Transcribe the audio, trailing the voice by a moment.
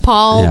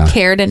Paul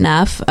cared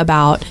enough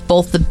about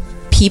both the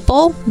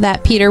people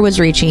that Peter was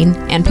reaching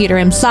and Peter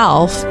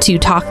himself to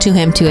talk to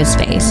him to his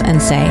face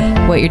and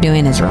say, what you're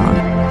doing is wrong.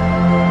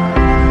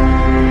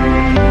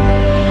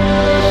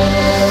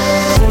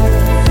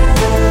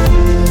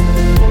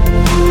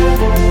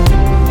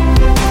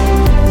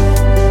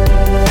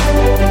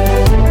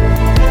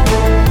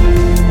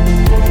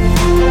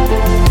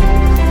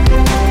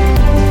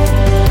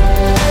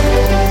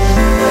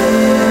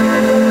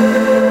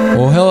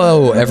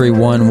 Hello,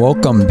 everyone.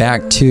 Welcome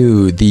back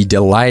to the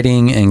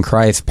Delighting in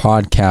Christ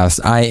podcast.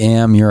 I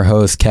am your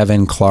host,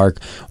 Kevin Clark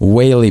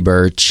Whaley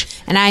Birch.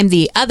 And I'm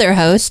the other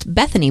host,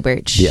 Bethany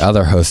Birch. The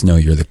other host? No,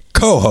 you're the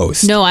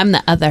co-host. No, I'm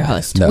the other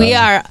host.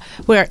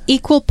 We're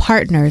equal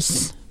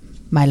partners,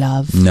 my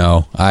love.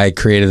 No, I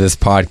created this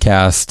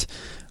podcast.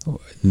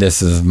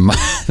 This is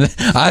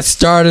I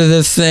started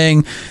this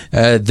thing.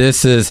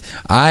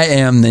 I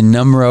am the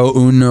numero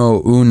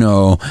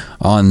uno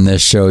on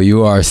this show.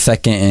 You are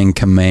second in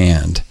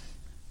command.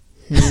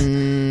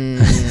 I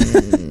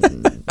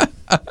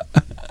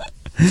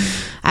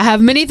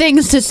have many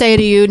things to say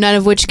to you, none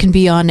of which can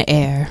be on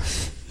air.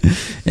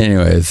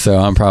 Anyways, so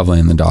I'm probably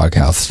in the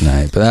doghouse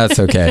tonight, but that's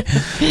okay.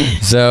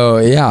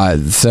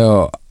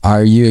 So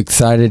are you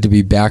excited to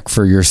be back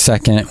for your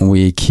second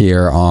week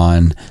here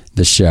on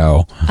the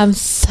show? I'm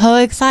so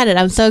excited.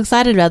 I'm so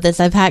excited about this.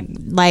 I've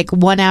had like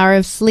 1 hour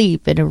of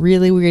sleep in a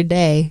really weird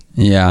day.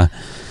 Yeah.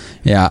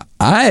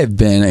 I've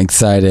been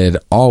excited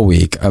all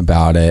week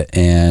about it,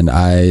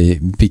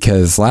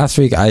 because last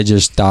week I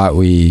just thought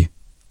we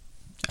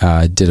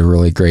did a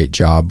really great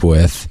job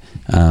with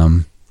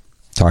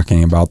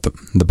talking about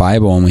the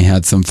Bible, and we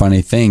had some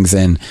funny things.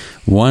 And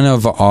one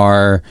of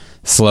our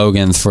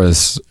slogans for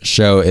this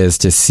show is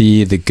to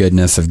see the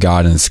goodness of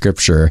God in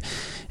Scripture.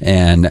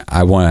 And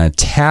I want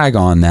to tag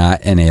on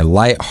that in a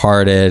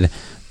lighthearted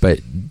but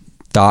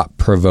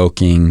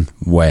thought-provoking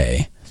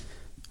way.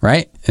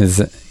 Right?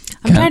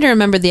 I'm trying to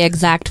remember the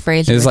exact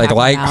phrase. It's like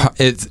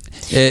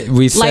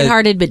we said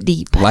lighthearted but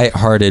deep.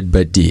 Lighthearted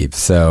but deep.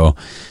 So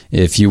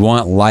if you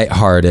want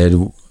lighthearted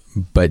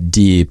but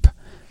deep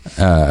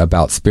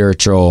about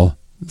spiritual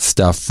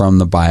stuff from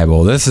the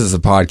Bible, this is the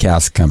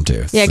podcast to come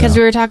to. Yeah, because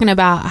we were talking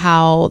about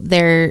how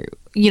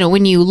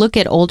when you look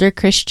at older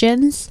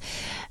Christians,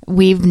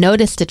 we've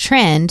noticed a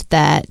trend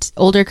that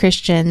older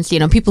Christians,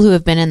 people who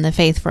have been in the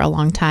faith for a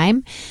long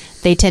time,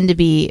 they tend to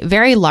be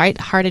very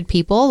light-hearted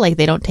people. Like,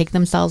 they don't take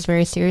themselves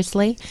very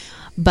seriously,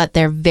 but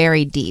they're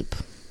very deep.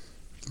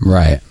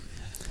 Right.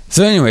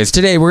 So anyways,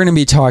 today we're going to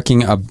be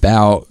talking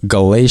about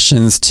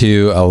Galatians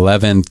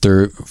 2:11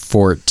 through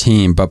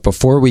 14. But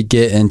before we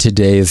get into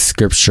today's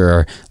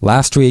scripture,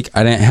 last week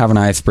I didn't have an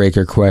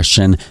icebreaker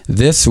question.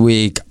 This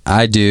week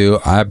I do.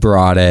 I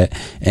brought it.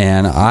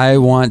 And I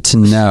want to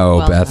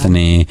know,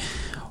 Bethany,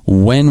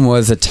 when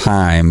was a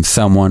time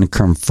someone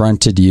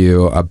confronted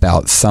you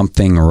about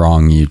something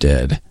wrong you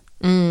did?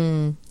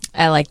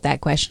 I like that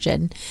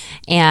question.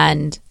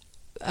 And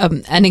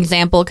an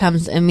example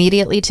comes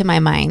immediately to my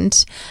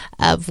mind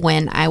of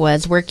when I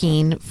was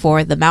working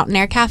for the Mountain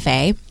Air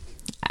Cafe.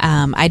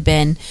 I'd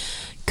been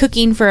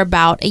cooking for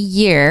about a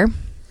year,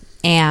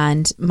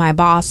 and my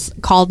boss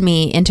called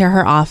me into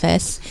her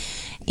office,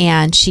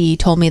 and she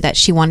told me that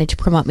she wanted to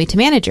promote me to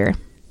manager.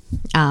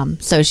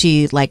 So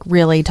she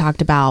really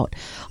talked about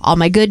all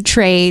my good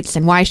traits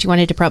and why she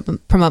wanted to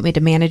promote me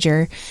to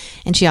manager.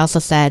 And she also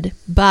said,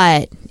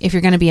 but if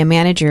you're going to be a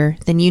manager,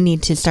 then you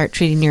need to start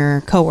treating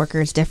your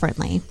coworkers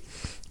differently,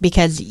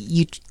 because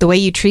the way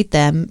you treat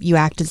them, you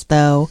act as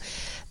though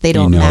they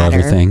don't matter.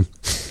 Everything.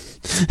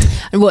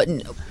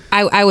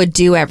 I would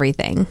do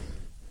everything.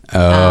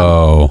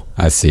 Oh,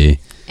 I see.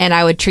 And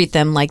I would treat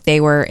them like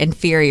they were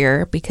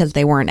inferior because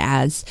they weren't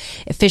as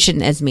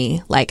efficient as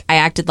me. Like, I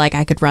acted like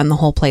I could run the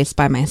whole place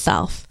by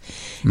myself.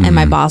 Mm-hmm. And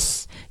my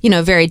boss,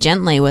 very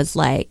gently was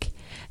like,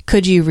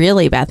 could you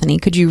really, Bethany?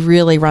 Could you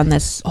really run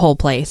this whole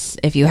place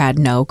if you had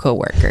no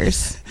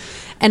coworkers?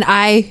 And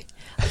I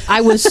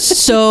was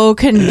so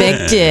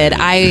convicted.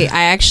 I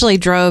actually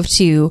drove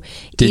to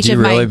Did you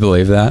really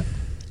believe that?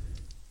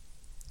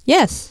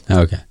 Yes.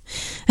 Okay.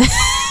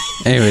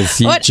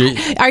 Anyways,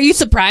 are you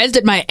surprised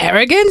at my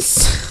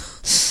arrogance?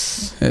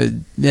 I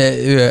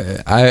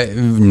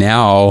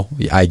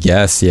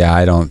guess,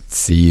 I don't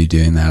see you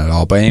doing that at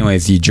all. But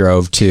anyways, you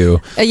drove to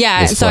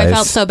this place. I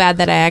felt so bad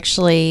that I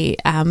actually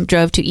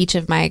drove to each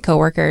of my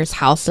coworkers'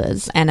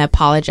 houses and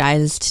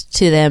apologized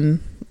to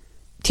them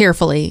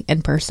tearfully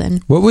in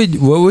person. What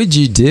would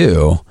you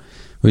do?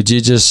 Would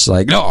you just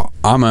no,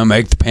 I'm going to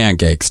make the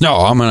pancakes. No,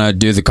 I'm going to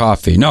do the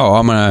coffee. No,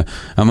 I'm going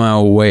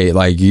to wait.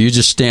 You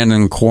just stand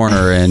in the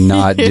corner and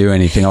not do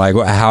anything.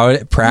 How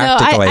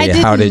practically,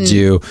 how did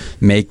you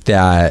make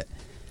that?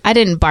 I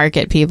didn't bark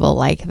at people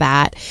like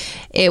that.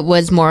 It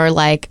was more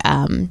like,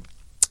 I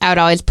would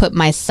always put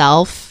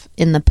myself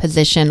in the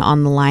position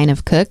on the line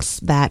of cooks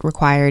that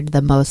required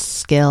the most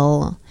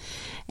skill,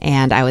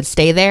 and I would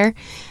stay there.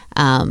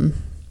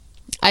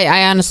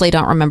 I honestly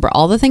don't remember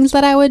all the things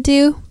that I would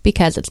do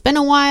because it's been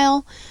a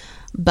while,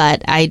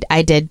 But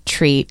I did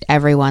treat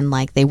everyone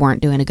like they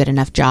weren't doing a good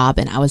enough job,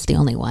 and I was the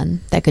only one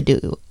that could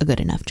do a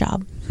good enough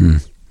job. Yeah,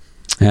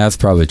 that's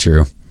probably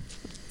true.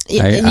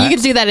 You can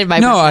see that in my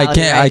no, I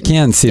personality, can't. right? I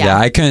can see that.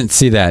 I couldn't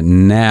see that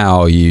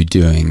now. You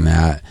doing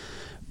that?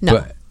 No.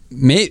 But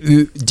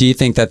do you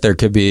think that there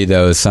could be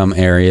some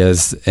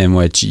areas in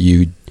which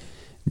you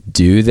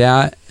do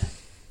that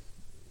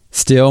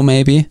still?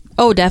 Maybe.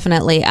 Oh,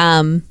 definitely.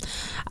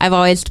 I've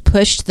always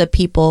pushed the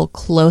people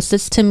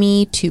closest to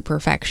me to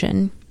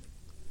perfection.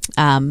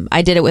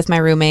 I did it with my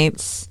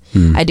roommates.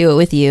 I do it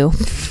with you.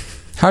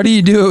 How do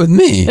you do it with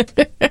me?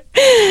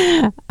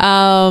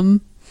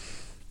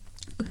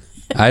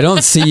 I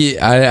don't see.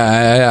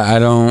 I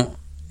don't.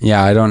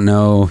 Yeah, I don't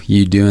know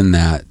you doing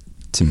that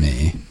to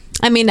me.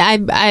 I mean,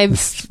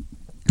 I've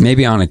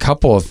maybe on a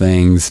couple of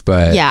things,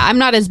 but yeah, I'm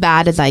not as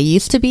bad as I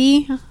used to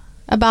be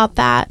about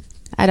that.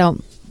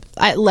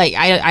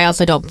 I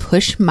also don't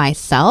push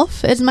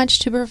myself as much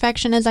to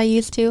perfection as I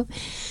used to.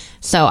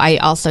 So I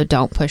also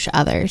don't push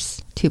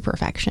others to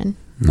perfection.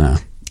 No.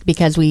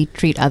 Because we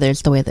treat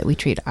others the way that we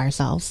treat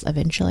ourselves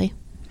eventually.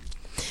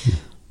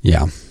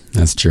 Yeah,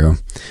 that's true.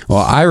 Well,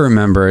 I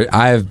remember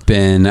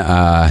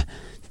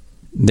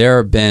there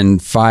have been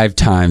 5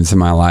 times in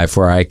my life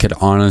where I could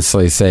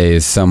honestly say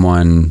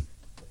someone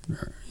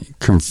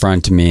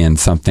confronted me in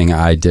something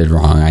I did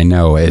wrong. I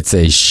know it's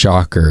a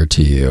shocker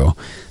to you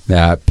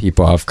that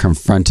people have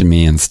confronted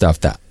me in stuff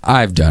that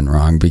I've done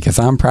wrong, because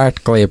I'm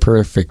practically a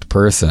perfect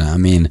person. I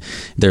mean,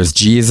 there's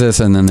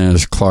Jesus and then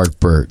there's Clark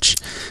Birch.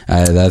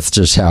 That's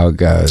just how it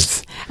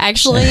goes.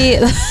 Actually,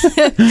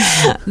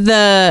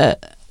 the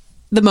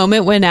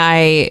moment when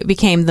I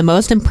became the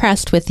most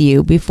impressed with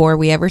you before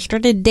we ever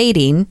started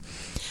dating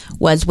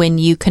was when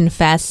you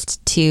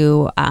confessed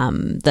to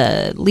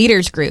the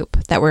leaders group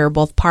that we were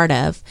both part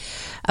of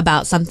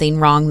about something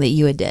wrong that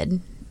you had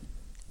did.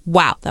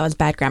 Wow, that was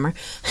bad grammar.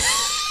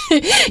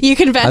 You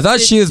confessed. I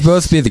thought she was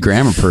supposed to be the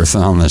grammar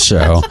person on the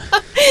show.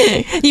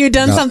 You had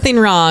done something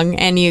wrong,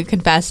 and you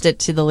confessed it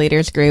to the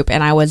leaders group,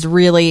 and I was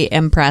really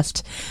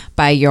impressed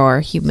by your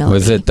humility.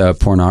 Was it the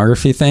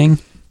pornography thing?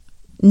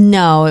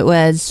 No, it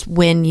was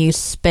when you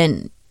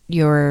spent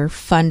your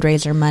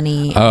fundraiser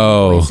money in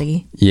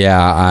Boise.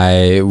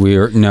 Yeah,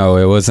 no,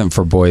 it wasn't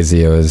for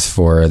Boise. It was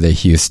for the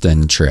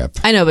Houston trip.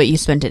 I know, but you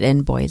spent it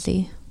in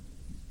Boise.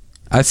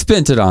 I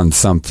spent it on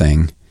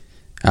something.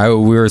 We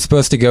were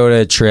supposed to go to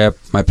a trip.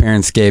 My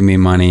parents gave me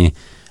money,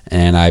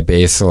 and I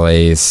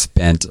basically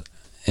spent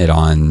it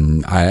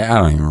on, I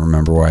don't even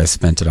remember what I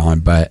spent it on,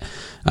 but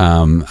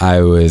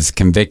I was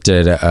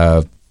convicted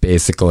of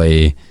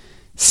basically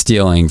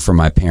stealing from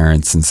my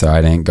parents, and so I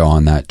didn't go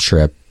on that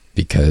trip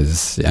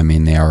because, I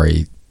mean, they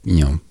already,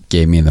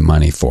 gave me the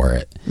money for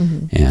it.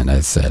 Mm-hmm. And I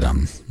said,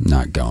 I'm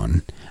not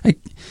going.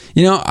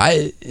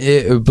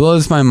 It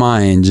blows my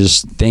mind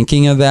just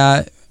thinking of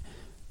that.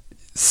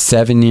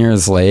 7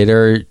 years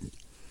later,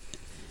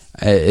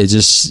 it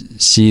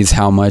just sees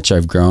how much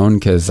I've grown,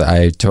 because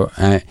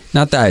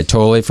not that I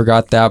totally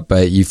forgot that,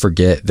 but you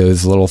forget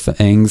those little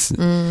things,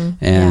 and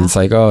it's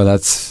like, oh,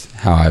 that's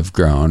how I've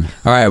grown.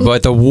 All right,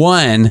 but the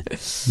one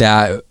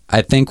that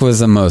I think was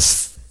the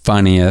most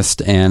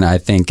funniest, and I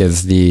think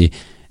is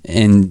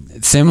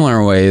in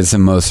similar ways the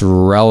most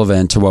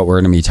relevant to what we're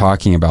going to be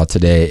talking about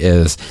today,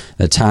 is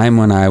the time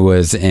when I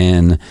was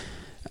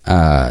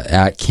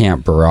at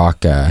Camp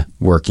Baraka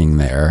working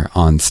there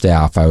on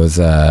staff. I was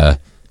I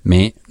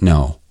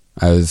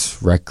was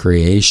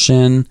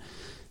recreation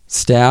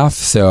staff,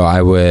 so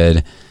I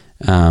would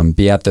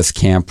be at this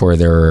camp where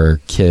there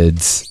were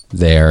kids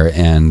there,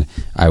 and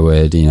I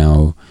would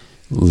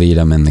lead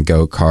them in the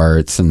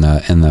go-karts and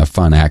the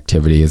fun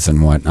activities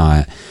and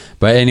whatnot.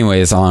 But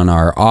anyways, on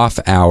our off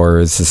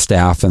hours, the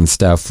staff and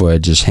stuff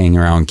would just hang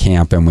around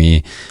camp, and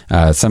we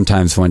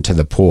sometimes went to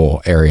the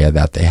pool area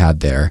that they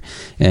had there.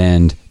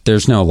 And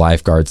there's no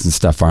lifeguards and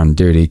stuff on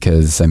duty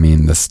because,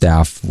 the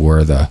staff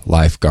were the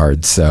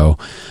lifeguards. So,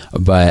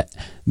 but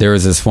there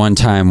was this one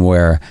time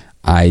where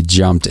I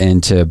jumped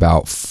into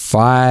about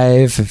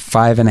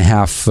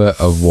 5.5 foot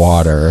of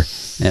water,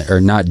 or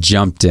not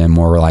jumped in,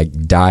 more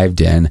like dived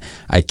in.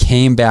 I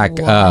came back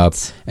up,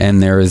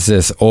 and there was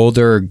this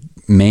older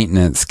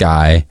maintenance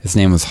guy. His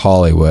name was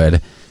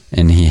Hollywood,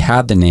 and he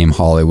had the name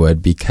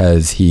Hollywood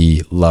because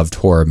he loved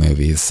horror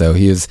movies. So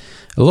he was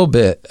a little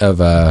bit of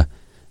a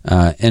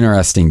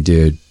interesting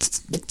dude,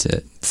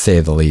 to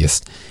say the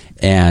least.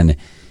 And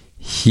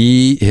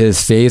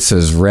his face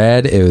was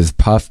red, it was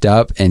puffed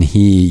up, and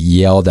he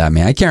yelled at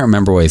me. I can't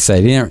remember what he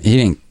said. He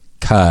didn't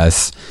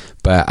cuss,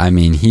 but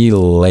he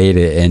laid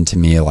it into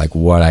me like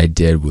what I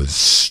did was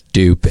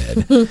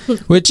stupid.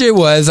 Which it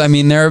was.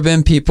 There have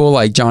been people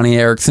like Johnny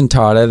Erickson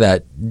Tata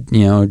that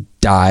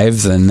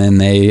dives and then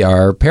they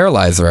are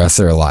paralyzed the rest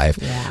of their life.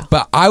 Yeah.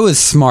 But I was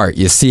smart.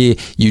 You see,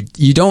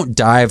 you don't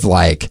dive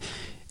like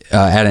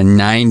at a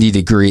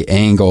 90-degree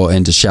angle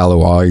into shallow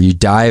water. You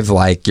dive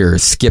like you're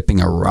skipping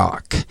a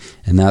rock,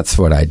 and that's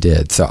what I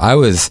did. So I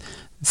was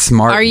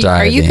smart diving.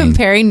 Are you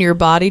comparing your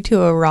body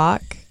to a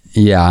rock?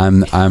 Yeah,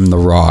 I'm the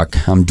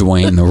Rock. I'm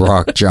Dwayne the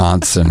Rock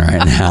Johnson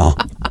right now.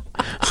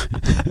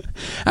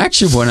 I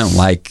actually wouldn't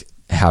like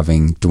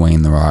having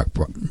Dwayne The Rock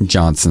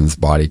Johnson's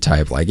body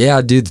type. Like,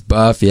 yeah, dude's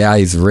buff. Yeah,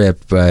 he's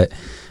ripped. But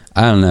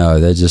I don't know.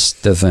 That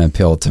just doesn't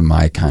appeal to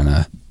my kind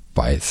of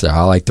body style.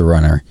 I like the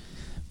runner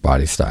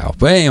body style.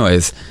 But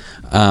anyways,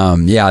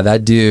 yeah,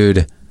 that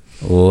dude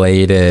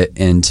laid it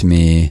into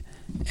me.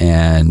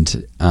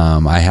 And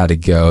I had to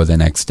go the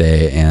next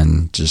day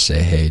and just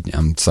say, hey,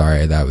 I'm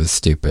sorry, that was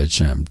stupid.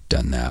 Shouldn't have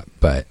done that.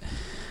 But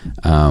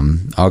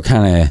I'll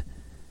kind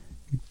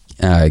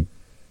of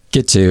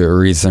get to a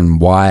reason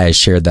why I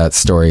shared that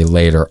story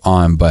later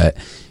on. But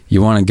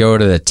you want to go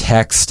to the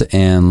text,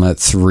 and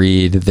let's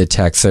read the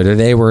text. So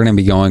today we're going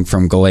to be going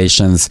from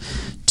Galatians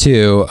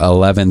 2,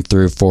 11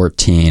 through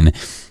 14.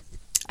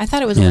 I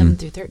thought it was 11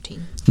 through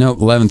 13. No,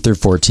 11 through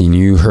 14.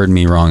 You heard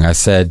me wrong. I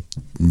said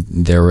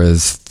there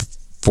was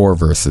 4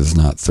 verses,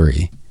 not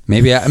 3.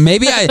 Maybe I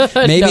no,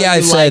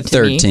 said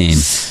 13.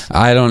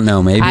 I don't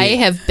know. Maybe I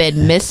have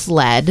been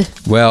misled.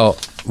 Well,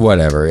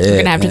 whatever. We're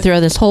going to have to throw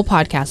this whole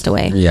podcast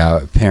away.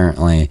 Yeah,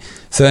 apparently.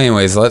 So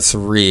anyways, let's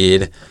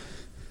read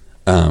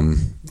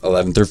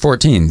 11 through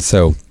 14.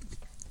 So,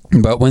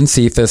 but when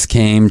Cephas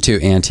came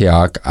to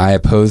Antioch, I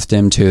opposed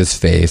him to his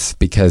face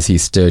because he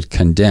stood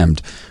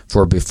condemned.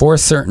 For before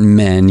certain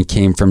men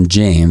came from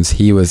James,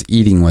 he was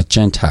eating with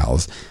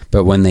Gentiles.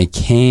 But when they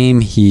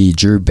came, he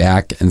drew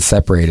back and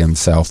separated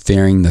himself,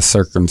 fearing the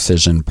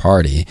circumcision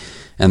party.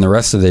 And the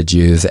rest of the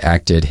Jews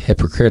acted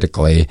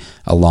hypocritically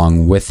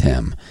along with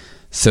him,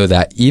 so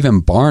that even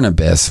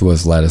Barnabas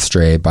was led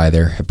astray by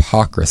their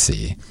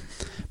hypocrisy.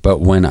 But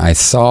when I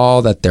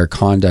saw that their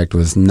conduct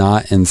was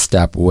not in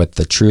step with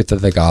the truth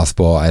of the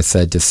gospel, I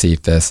said to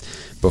Cephas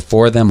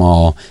before them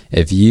all,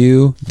 if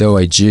you, though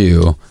a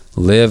Jew,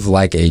 live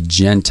like a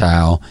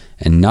Gentile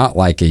and not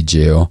like a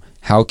Jew,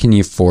 how can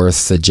you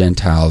force the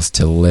Gentiles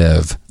to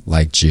live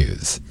like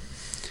Jews?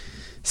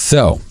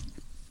 So,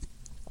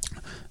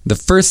 the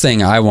first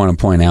thing I want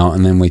to point out,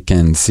 and then we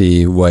can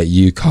see what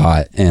you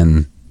caught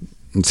in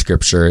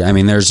Scripture. I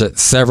mean, there's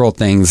several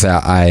things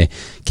that I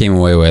came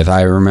away with.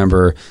 I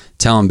remember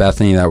telling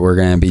Bethany that we're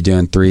going to be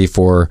doing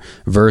 3-4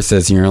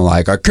 verses, and you're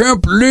like, I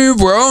can't believe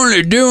we're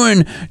only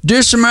doing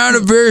this amount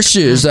of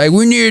verses. Like,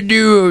 we need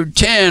to do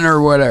 10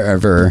 or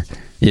whatever.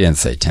 You didn't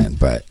say 10,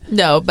 but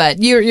no,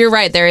 but you're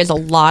right. There is a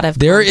lot of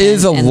there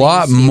is a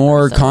lot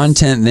more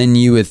content than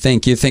you would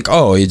think. You think,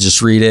 oh, you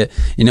just read it.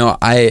 You know,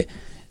 I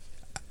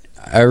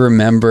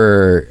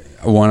remember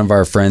one of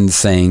our friends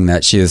saying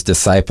that she was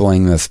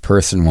discipling this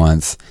person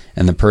once,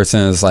 and the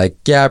person was like,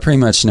 yeah, I pretty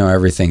much know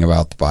everything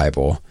about the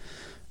Bible.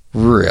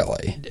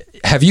 Really?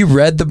 Have you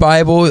read the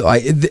Bible?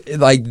 Like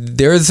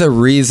there's a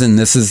reason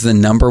this is the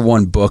number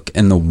one book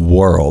in the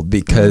world,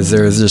 because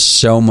there's just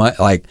so much,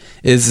 like,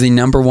 it's the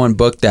number one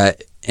book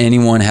that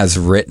anyone has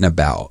written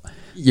about.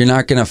 You're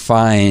not going to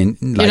find...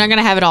 you're not going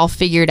to have it all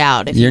figured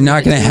out. You're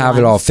not going to have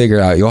it all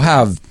figured out. You'll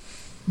have,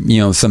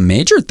 some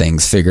major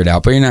things figured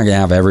out, but you're not going to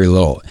have every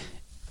little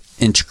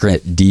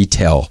intricate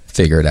detail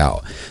figured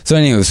out. So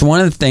anyways,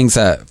 one of the things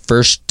that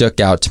first stuck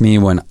out to me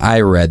when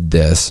I read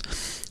this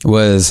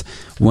was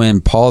when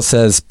Paul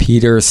says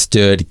Peter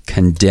stood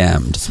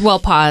condemned. Well,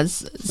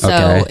 pause.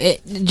 So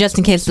just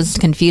in case this is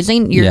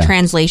confusing, your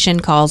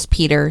translation calls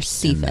Peter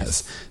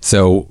Cephas.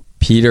 So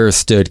Peter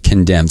stood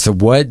condemned. So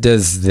what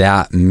does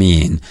that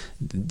mean,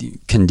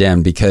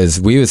 condemned? Because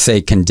we would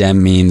say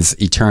condemned means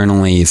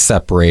eternally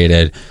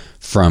separated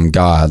from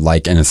God,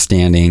 like in a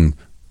standing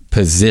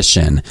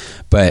position.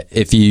 But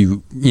if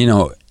you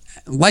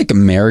like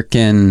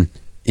American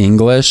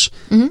English,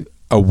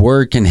 a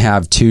word can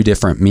have 2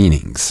 different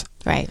meanings.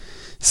 Right.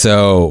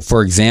 So,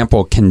 for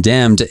example,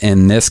 condemned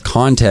in this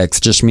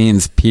context just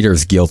means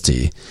Peter's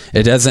guilty.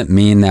 It doesn't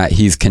mean that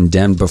he's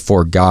condemned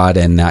before God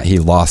and that he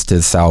lost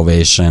his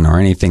salvation or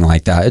anything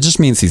like that. It just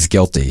means he's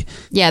guilty.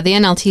 Yeah, the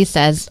NLT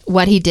says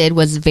what he did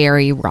was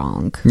very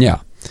wrong. Yeah.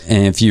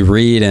 And if you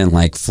read in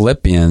like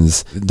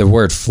Philippians, the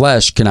word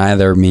flesh can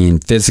either mean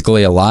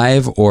physically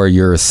alive or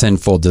your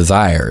sinful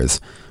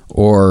desires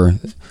or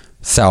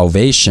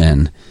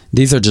salvation.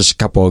 These are just a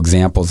couple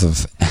examples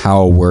of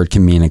how a word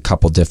can mean a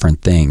couple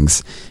different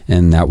things,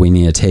 and that we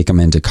need to take them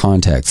into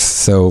context.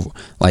 So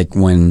like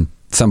when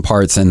some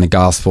parts in the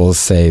Gospels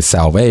say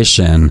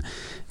salvation,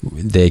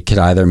 they could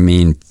either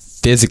mean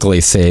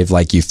physically saved,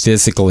 like you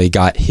physically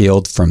got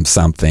healed from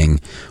something,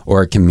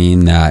 or it can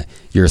mean that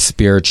you're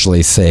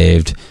spiritually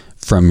saved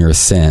from your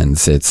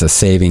sins. It's a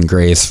saving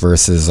grace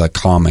versus a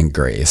common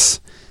grace.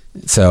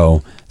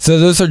 So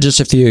those are just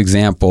a few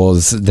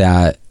examples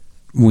that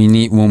we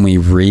need when we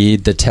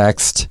read the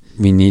text.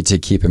 We need to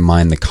keep in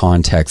mind the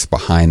context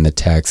behind the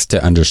text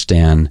to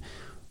understand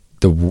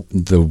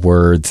the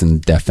words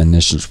and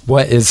definitions.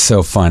 What is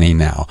so funny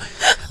now?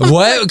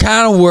 What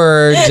kind of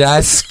word did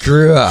I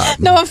screw up?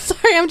 No, I'm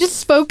sorry. I'm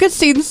just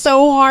focusing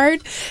so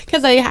hard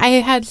because I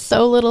had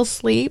so little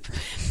sleep.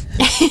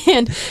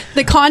 And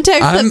the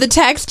context of the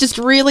text just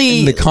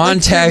really... The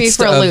context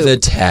of the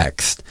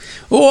text.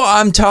 Well,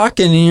 I'm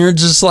talking and you're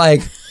just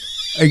like...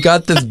 I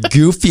got this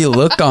goofy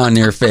look on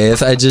your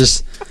face.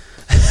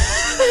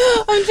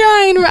 I'm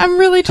trying. I'm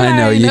really trying. I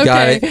know you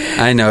got Okay. it.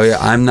 I know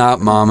I'm not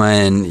mama,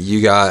 and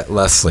you got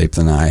less sleep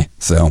than I.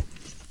 So,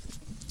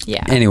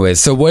 Yeah. anyways,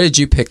 so what did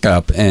you pick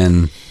up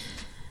in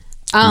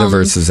the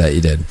verses that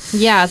you did?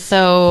 Yeah.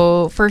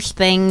 So first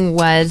thing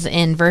was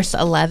in verse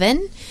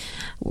 11.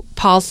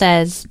 Paul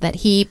says that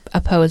he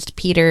opposed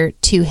Peter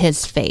to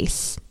his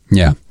face.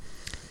 Yeah.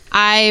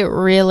 I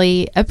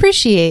really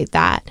appreciate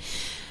that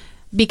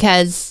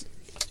because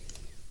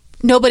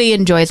nobody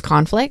enjoys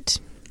conflict.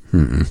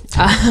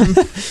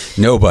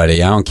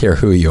 Nobody. I don't care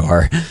who you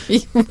are.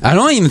 I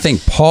don't even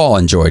think Paul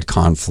enjoyed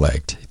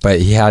conflict,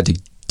 but he had to do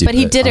it. But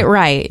he did it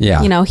right.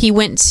 Yeah. You know, he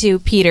went to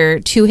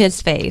Peter to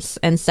his face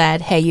and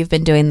said, hey, you've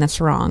been doing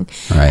this wrong.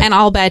 Right. And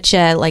I'll bet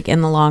you, like,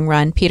 in the long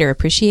run, Peter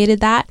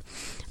appreciated that.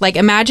 Like,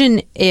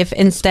 imagine if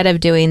instead of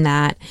doing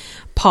that,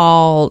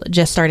 Paul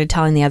just started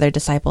telling the other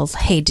disciples,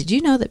 hey, did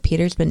you know that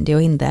Peter's been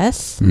doing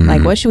this?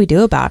 Like, what should we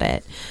do about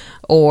it?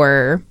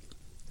 Or,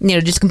 you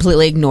know, just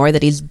completely ignore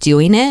that he's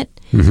doing it.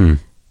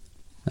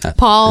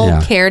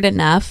 Paul cared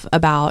enough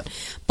about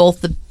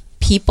both the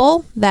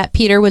people that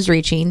Peter was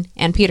reaching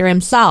and Peter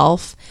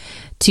himself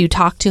to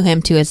talk to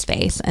him to his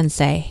face and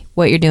say,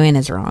 what you're doing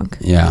is wrong.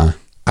 Yeah.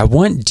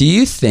 Do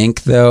you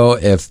think, though,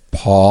 if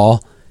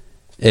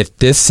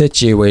this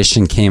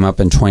situation came up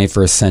in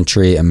 21st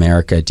century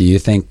America, do you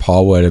think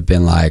Paul would have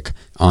been like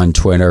on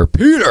Twitter,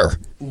 Peter,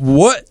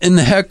 what in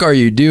the heck are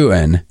you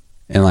doing?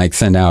 And like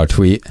send out a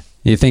tweet?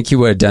 You think he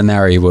would have done that,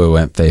 or he would have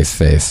went face to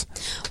face?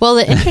 Well,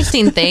 the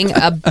interesting thing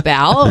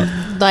about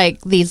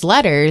like these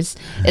letters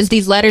is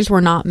these letters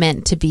were not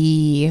meant to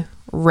be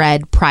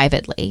read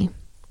privately.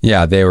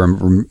 Yeah, they were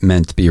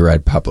meant to be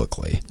read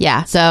publicly.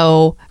 Yeah.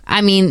 So, I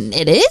mean,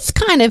 it is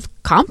kind of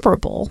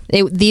comparable.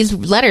 These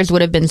letters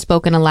would have been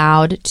spoken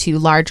aloud to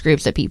large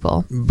groups of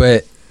people.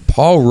 But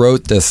Paul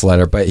wrote this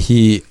letter, but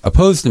he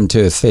opposed him to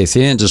his face. He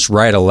didn't just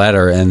write a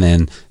letter and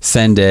then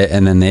send it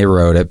and then they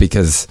wrote it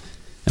because,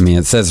 I mean,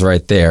 it says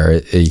right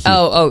there.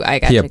 I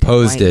got He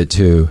opposed it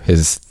to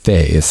his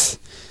face.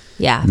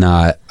 Yeah.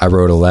 Not, I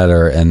wrote a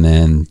letter and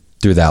then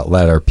through that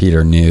letter,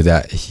 Peter knew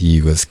that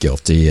he was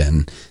guilty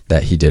and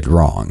that he did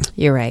wrong.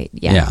 You're right.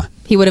 Yeah.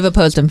 He would have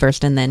opposed him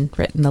first and then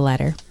written the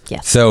letter.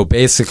 Yes. So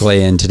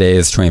basically, in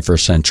today's 21st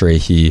century,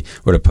 he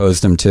would have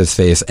opposed him to his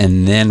face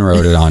and then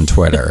wrote it on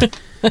Twitter.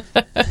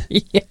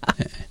 Yeah.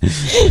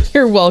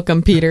 You're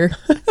welcome, Peter.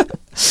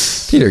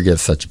 Peter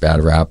gets such a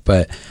bad rap.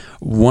 But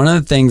one of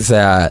the things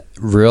that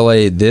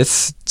really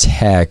this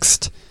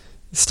text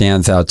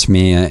stands out to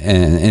me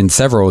in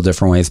several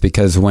different ways,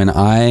 because when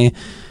I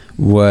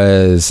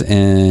was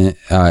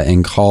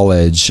in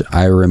college,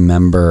 I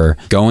remember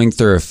going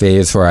through a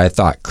phase where I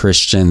thought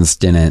Christians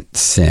didn't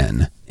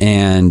sin.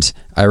 And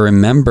I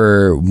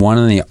remember one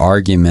of the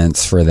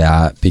arguments for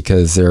that,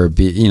 because there would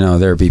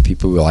be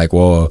people who were like,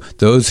 well,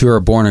 those who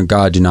are born of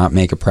God do not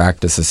make a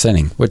practice of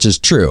sinning, which is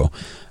true.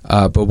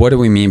 But what do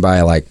we mean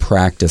by like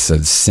practice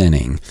of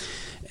sinning?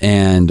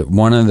 And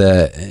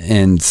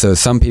so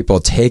some people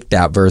take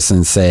that verse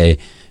and say,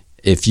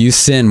 if you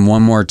sin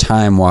one more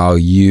time while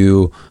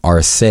you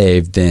are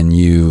saved, then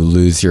you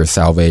lose your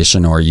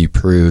salvation, or you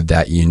prove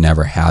that you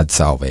never had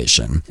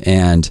salvation.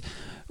 And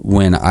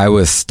when I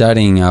was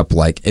studying up,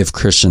 like, if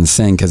Christians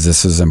sin, because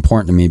this was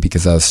important to me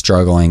because I was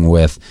struggling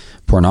with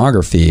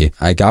pornography,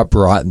 I got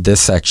brought this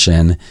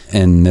section,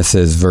 and this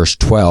is verse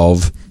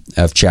 12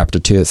 of chapter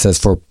 2. It says,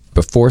 for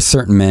before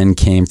certain men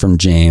came from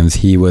James,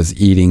 he was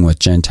eating with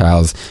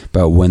Gentiles,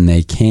 but when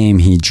they came,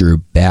 he drew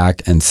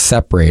back and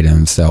separated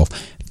himself,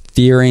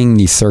 fearing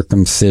the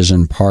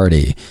circumcision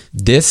party.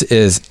 This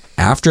is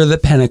after the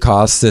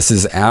Pentecost. This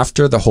is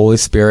after the Holy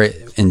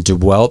Spirit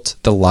indwelt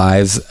the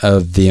lives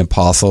of the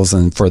apostles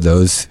and for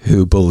those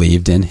who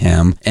believed in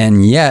him.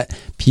 And yet,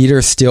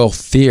 Peter still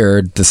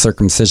feared the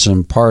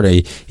circumcision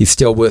party. He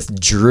still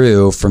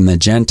withdrew from the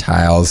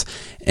Gentiles,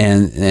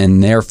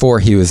 and therefore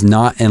he was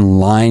not in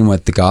line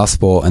with the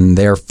gospel, and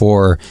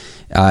therefore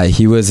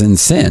he was in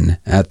sin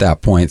at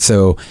that point.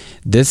 So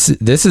this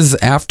is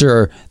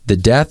after the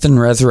death and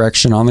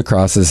resurrection on the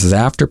cross. This is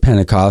after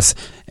Pentecost,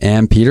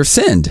 and Peter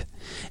sinned.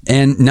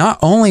 And not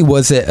only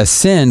was it a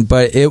sin,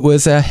 but it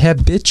was a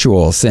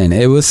habitual sin.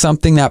 It was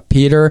something that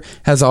Peter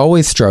has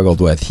always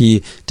struggled with.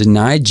 He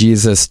denied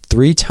Jesus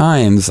 3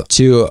 times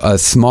to a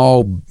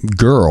small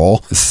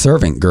girl, a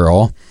servant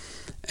girl,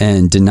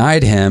 and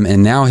denied him.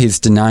 And now he's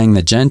denying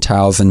the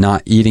Gentiles and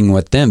not eating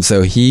with them.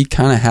 So he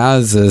kind of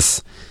has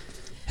this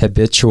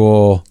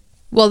habitual,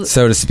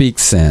 so to speak,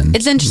 sin.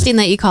 It's interesting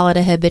that you call it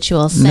a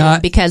habitual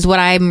sin, because what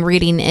I'm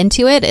reading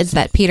into it is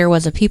that Peter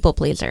was a people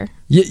pleaser.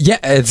 Yeah,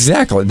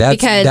 exactly.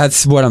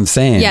 That's what I'm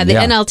saying. Yeah, the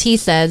NLT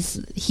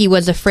says he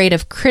was afraid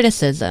of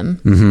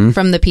criticism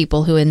from the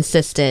people who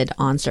insisted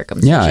on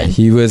circumcision. Yeah,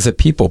 he was a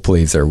people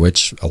pleaser,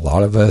 which a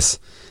lot of us,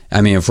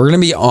 I mean, if we're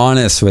going to be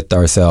honest with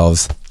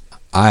ourselves,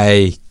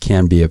 I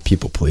can be a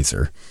people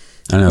pleaser.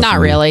 I don't know. Not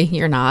really.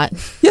 You're not.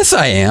 Yes,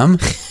 I am.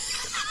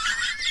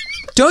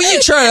 Don't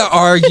you try to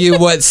argue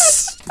what.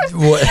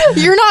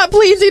 You're not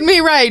pleasing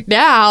me right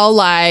now.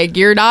 Like,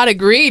 you're not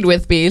agreeing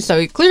with me,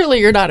 so clearly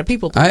you're not a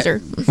people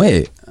pleaser.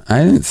 Wait,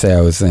 I didn't say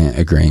I was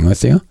agreeing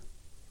with you.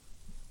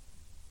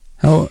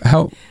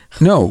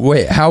 No,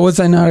 wait, how was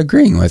I not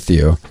agreeing with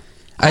you?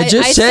 I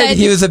said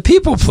he was a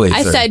people pleaser.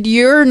 I said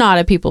you're not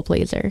a people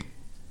pleaser.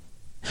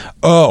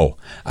 Oh,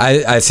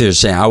 I see what you're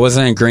saying. I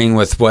wasn't agreeing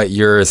with what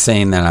you're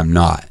saying that I'm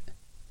not.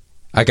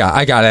 I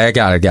got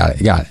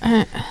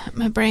it.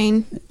 My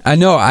brain. I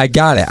know, I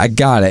got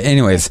it.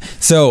 Anyways,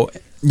 so,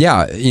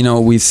 yeah,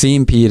 we've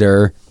seen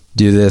Peter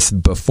do this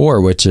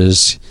before, which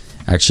is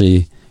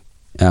actually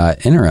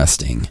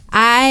interesting.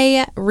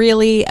 I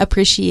really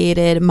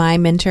appreciated my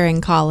mentor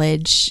in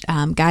college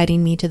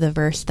guiding me to the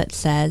verse that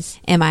says,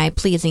 am I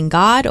pleasing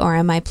God or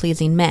am I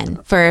pleasing men?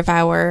 For if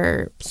I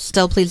were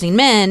still pleasing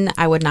men,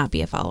 I would not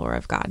be a follower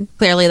of God.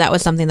 Clearly, that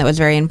was something that was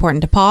very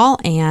important to Paul,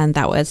 and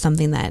that was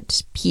something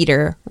that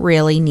Peter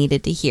really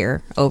needed to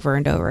hear over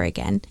and over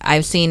again.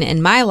 I've seen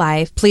in my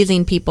life,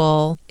 pleasing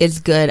people is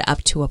good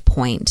up to a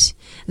point.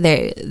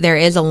 There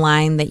is a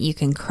line that you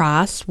can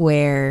cross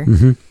where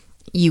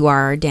you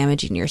are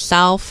damaging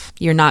yourself.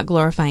 You're not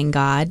glorifying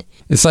God.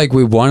 It's like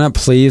we want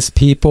to please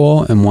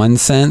people in one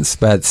sense,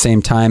 but at the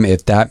same time,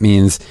 if that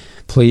means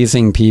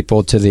pleasing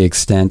people to the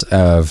extent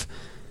of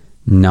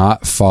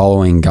not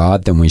following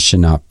God, then we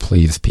should not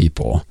please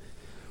people.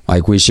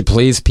 Like, we should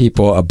please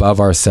people above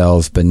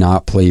ourselves, but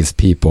not please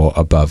people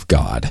above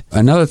God.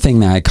 Another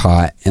thing that I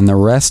caught, and the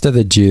rest of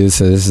the Jews,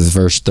 so this is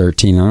verse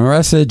 13, and the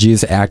rest of the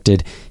Jews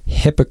acted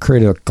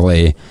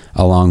hypocritically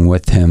along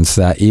with him,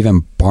 so that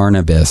even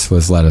Barnabas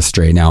was led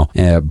astray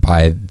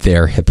by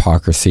their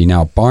hypocrisy.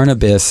 Now,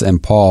 Barnabas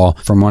and Paul,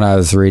 from what I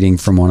was reading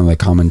from one of the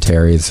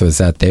commentaries, was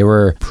that they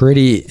were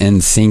pretty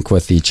in sync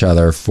with each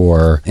other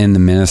in the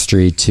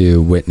ministry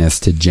to witness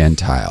to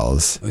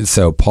Gentiles.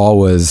 So Paul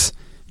was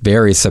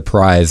very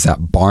surprised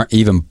that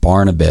even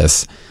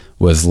Barnabas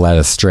was led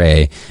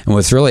astray. And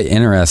what's really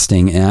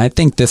interesting, and I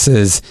think this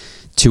is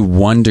to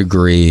one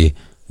degree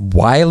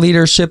why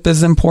leadership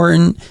is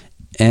important,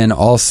 and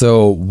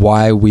also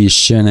why we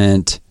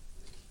shouldn't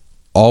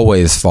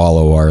always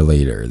follow our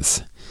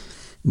leaders.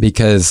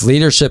 Because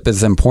leadership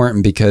is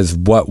important because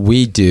what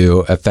we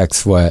do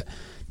affects what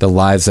the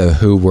lives of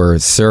who we're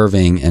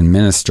serving and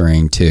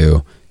ministering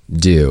to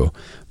do.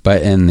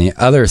 But in the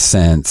other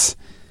sense,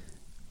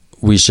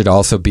 we should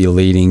also be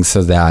leading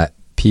so that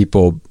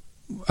people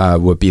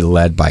would be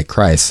led by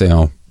Christ.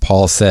 So,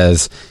 Paul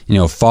says,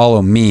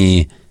 follow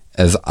me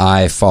as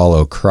I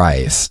follow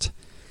Christ.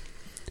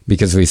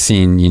 Because we've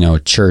seen,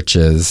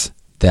 churches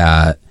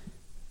that,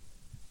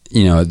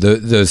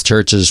 those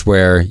churches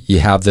where you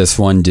have this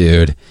one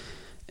dude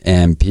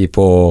and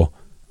people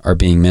are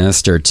being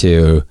ministered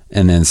to,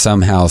 and then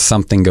somehow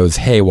something goes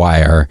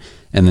haywire,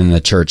 and then the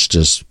church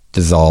just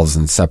dissolves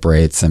and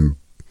separates and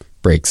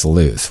breaks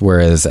loose.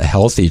 Whereas a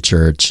healthy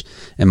church,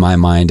 in my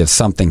mind, if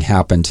something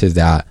happened to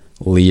that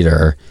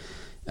leader,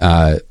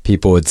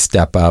 people would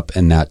step up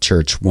and that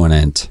church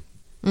wouldn't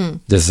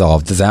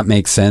dissolve. Does that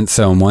make sense?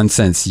 So in one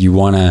sense, you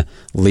want to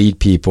lead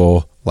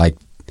people like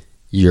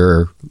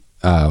you're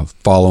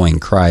following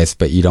Christ,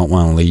 but you don't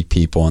want to lead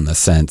people in the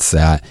sense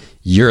that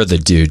you're the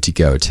dude to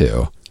go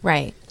to.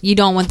 Right. You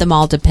don't want them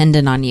all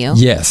dependent on you.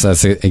 Yes,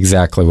 that's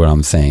exactly what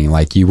I'm saying.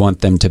 Like, you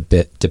want them to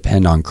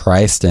depend on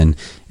Christ and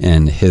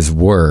his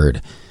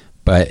word.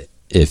 But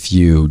if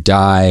you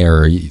die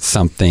or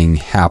something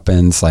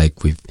happens,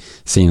 like we've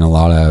seen a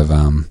lot of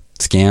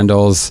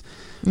scandals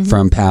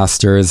from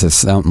pastors, if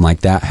something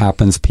like that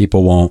happens,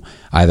 people won't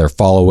either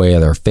fall away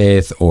of their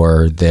faith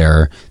or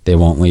they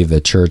won't leave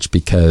the church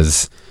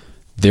because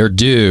their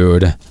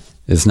dude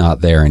is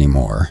not there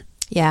anymore.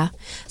 Yeah.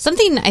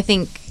 Something I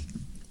think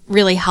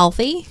really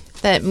healthy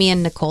that me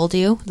and Nicole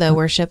do, the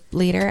worship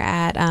leader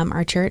at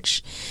our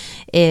church,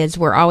 is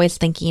we're always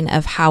thinking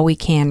of how we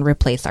can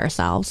replace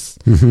ourselves.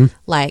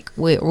 Like,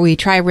 we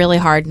try really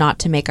hard not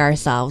to make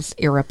ourselves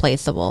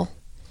irreplaceable.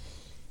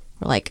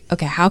 We're like,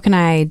 okay, how can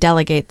I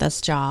delegate this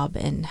job,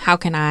 and how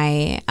can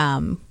I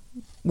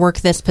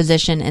work this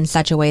position in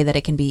such a way that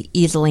it can be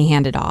easily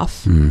handed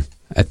off?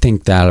 I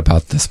think that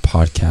about this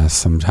podcast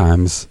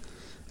sometimes.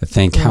 I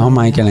think, how am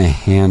I going to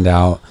hand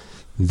out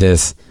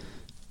this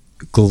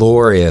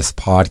glorious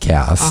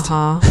podcast?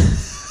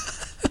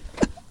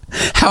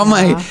 How am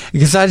I?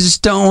 Because I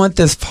just don't want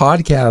this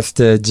podcast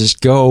to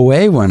just go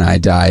away when I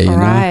die, you know?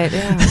 Right,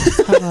 yeah,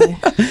 totally.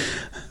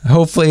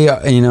 Hopefully,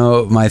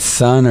 my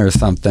son or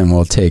something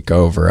will take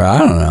over. I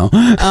don't know.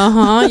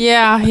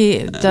 Yeah,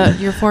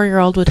 your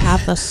 4-year-old would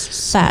have this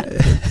set.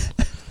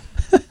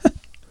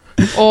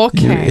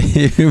 Okay.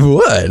 He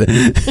would.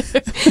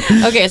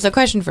 Okay, so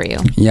question for you.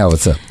 Yeah,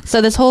 what's up? So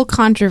this whole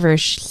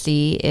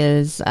controversy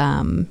is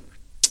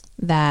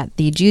that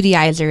the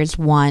Judaizers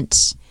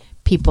want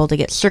people to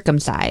get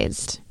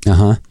circumcised.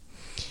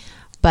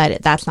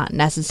 But that's not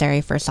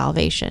necessary for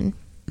salvation.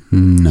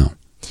 No.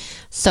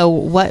 So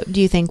what do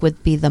you think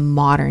would be the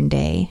modern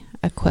day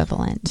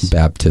equivalent?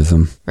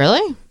 Baptism.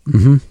 Really?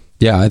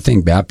 Yeah, I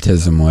think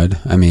baptism would.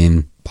 I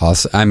mean,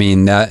 that's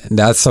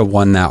the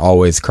one that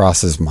always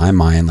crosses my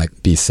mind,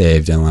 like, be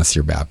saved unless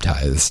you're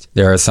baptized.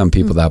 There are some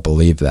people that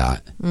believe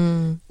that.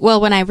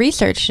 Well, when I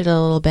researched it a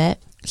little bit,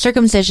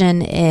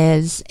 circumcision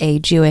is a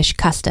Jewish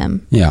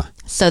custom. Yeah.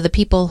 So the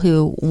people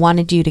who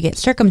wanted you to get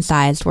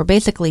circumcised were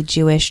basically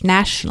Jewish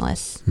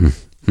nationalists.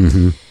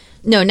 Mm-hmm.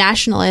 No,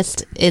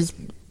 nationalist is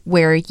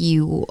where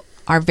you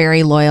are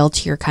very loyal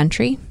to your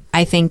country.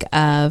 I think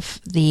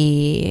of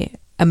the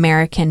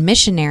American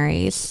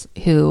missionaries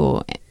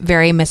who,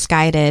 very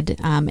misguided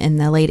in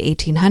the late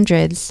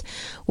 1800s,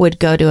 would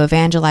go to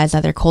evangelize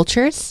other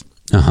cultures.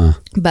 Uh-huh.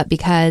 But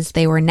because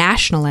they were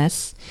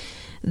nationalists,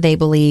 they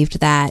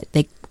believed that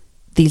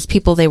these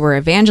people they were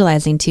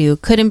evangelizing to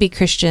couldn't be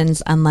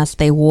Christians unless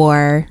they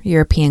wore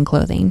European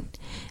clothing.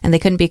 And they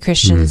couldn't be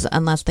Christians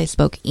unless they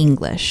spoke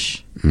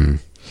English.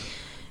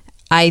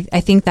 I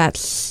think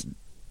that's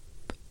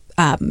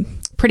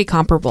pretty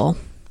comparable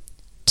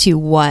to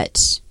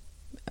what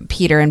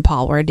Peter and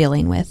Paul were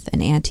dealing with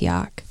in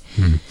Antioch.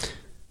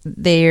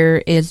 There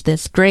is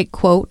this great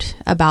quote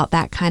about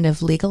that kind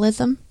of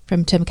legalism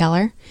from Tim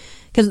Keller.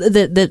 Because,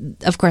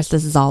 of course,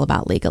 this is all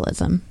about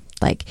legalism.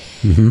 Like,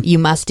 you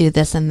must do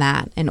this and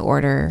that in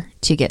order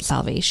to get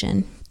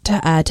salvation.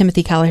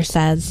 Timothy Keller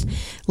says,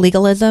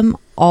 legalism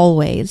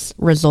always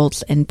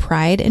results in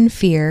pride and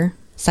fear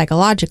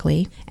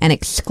psychologically, and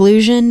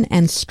exclusion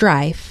and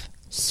strife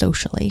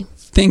socially.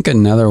 I think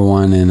another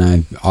one, and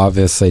I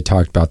obviously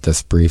talked about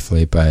this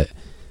briefly, but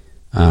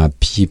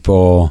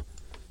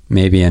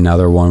maybe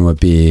another one would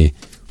be,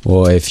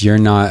 well, if you're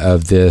not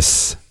of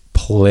this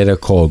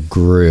political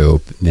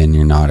group, then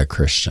you're not a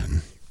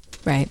Christian.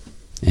 Right.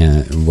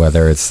 And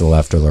whether it's the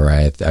left or the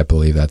right, I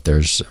believe that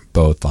there's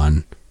both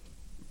on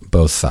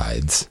both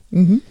sides.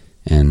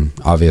 And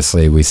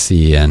obviously we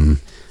see in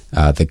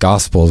the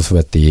Gospels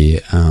with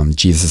the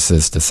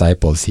Jesus's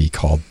disciples, he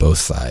called both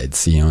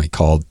sides. He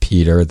called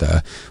Peter,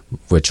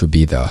 which would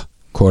be the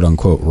quote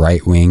unquote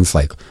right wings,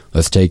 like,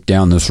 let's take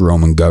down this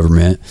Roman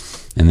government.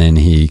 And then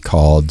he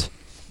called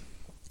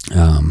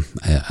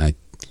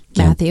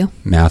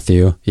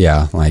Matthew,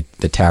 yeah, like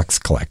the tax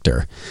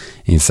collector.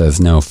 And he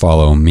says, no,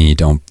 follow me,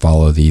 don't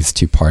follow these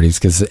two parties,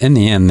 because in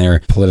the end,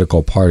 they're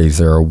political parties.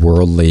 They're a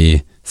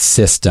worldly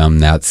system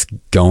that's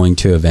going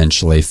to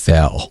eventually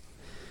fail.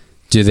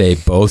 Do they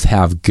both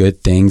have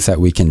good things that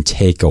we can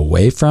take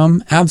away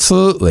from?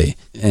 Absolutely.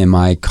 Am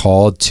I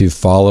called to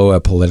follow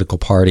a political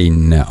party?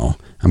 No.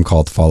 I'm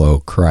called to follow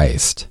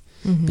Christ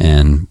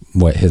and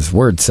what his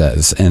word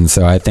says. And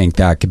so I think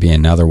that could be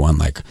another one,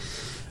 like,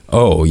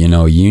 oh,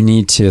 you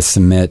need to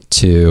submit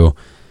to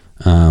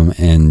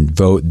and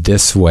vote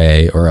this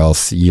way or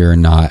else you're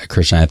not a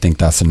Christian. I think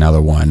that's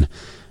another one,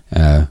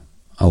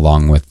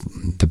 along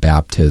with the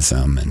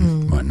baptism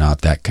and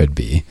whatnot, that could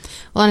be.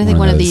 Well, and I think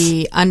one of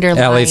the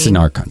underlying... At least in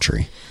our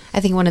country. I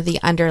think one of the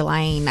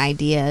underlying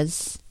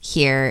ideas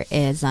here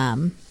is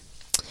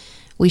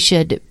we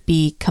should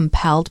be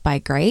compelled by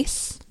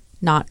grace,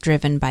 not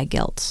driven by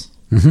guilt.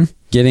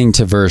 Getting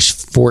to verse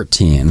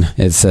 14,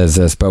 it says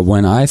this, but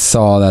when I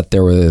saw that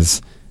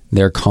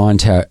their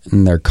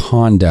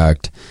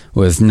conduct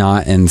was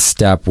not in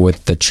step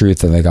with the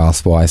truth of the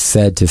gospel, I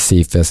said to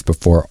Cephas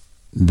before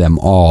them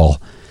all,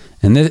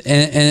 and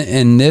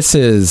this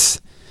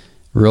is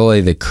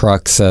really the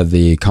crux of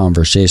the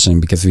conversation,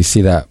 because we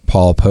see that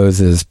Paul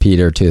opposes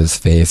Peter to his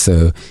face,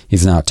 so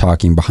he's not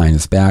talking behind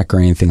his back or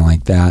anything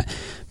like that,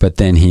 but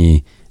then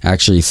he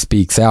actually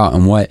speaks out.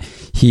 And what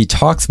he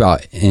talks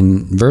about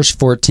in verse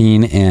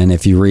 14, and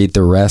if you read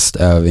the rest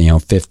of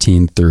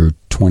 15 through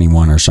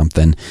 21 or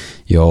something,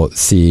 you'll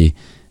see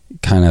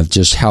kind of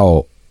just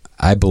how,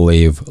 I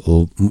believe,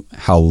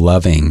 how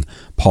loving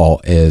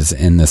Paul is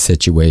in the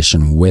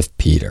situation with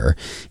Peter.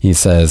 He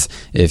says,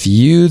 if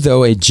you,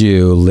 though a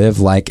Jew, live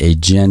like a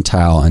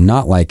Gentile and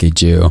not like a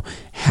Jew,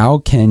 how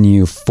can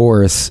you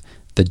force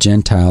the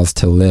Gentiles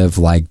to live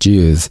like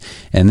Jews?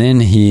 And then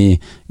he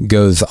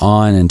goes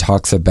on and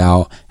talks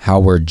about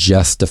how we're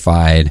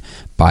justified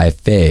by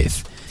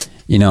faith.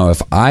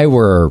 If I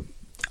were,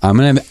 I'm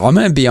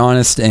gonna be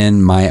honest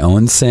in my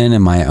own sin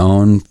and my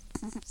own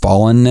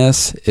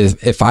fallenness.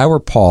 If I were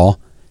Paul,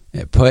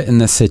 put in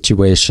this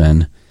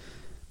situation,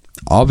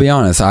 I'll be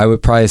honest, I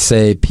would probably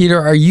say,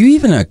 Peter, are you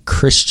even a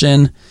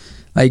Christian?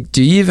 Like,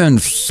 do you even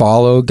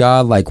follow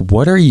God? Like,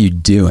 what are you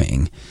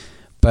doing?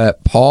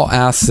 But Paul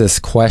asks this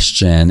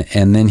question,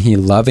 and then he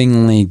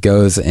lovingly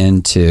goes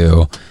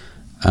into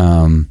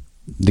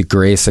the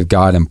grace of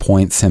God and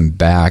points him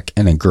back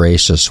in a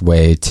gracious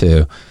way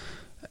to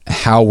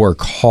how we're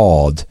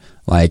called.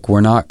 Like,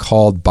 we're not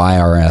called by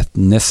our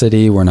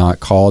ethnicity. We're not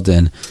called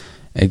in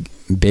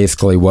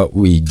basically what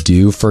we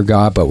do for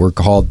God, but we're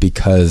called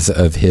because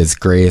of his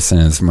grace and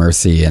his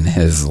mercy and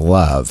his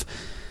love.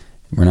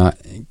 We're not,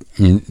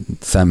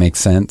 does that make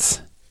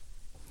sense?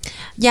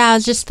 Yeah, I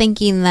was just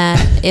thinking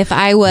that if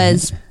I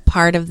was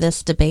part of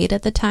this debate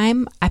at the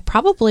time, I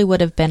probably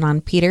would have been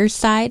on Peter's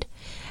side,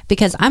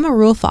 because I'm a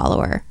rule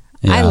follower.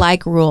 Yeah. I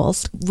like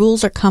rules.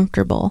 Rules are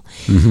comfortable.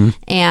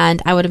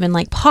 And I would have been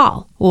like,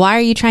 Paul, why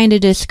are you trying to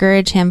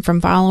discourage him from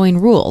following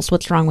rules?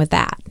 What's wrong with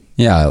that?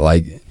 Yeah,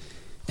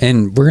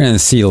 and we're going to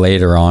see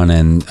later on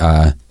in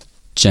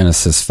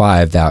Genesis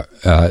 5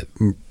 that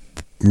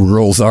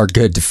rules are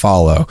good to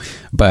follow.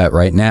 But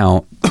right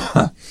now,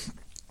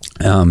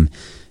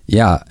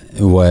 yeah,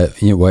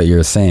 what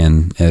you're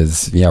saying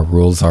is,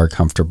 rules are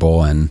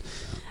comfortable and.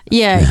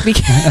 Yeah,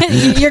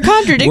 because you're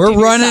contradicting. We're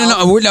running.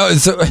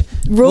 Rules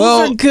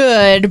are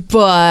good,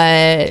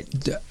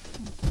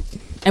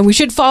 and we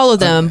should follow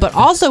them. But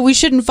also, we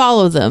shouldn't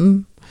follow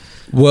them.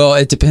 Well,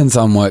 it depends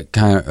on what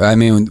kind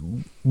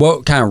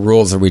of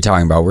rules are we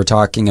talking about? We're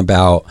talking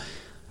about.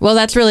 Well,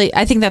 I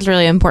think that's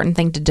really an important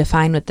thing to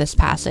define with this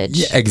passage.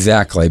 Yeah,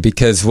 exactly,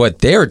 because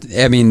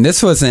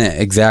this wasn't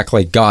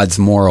exactly God's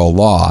moral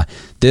law.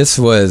 This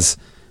was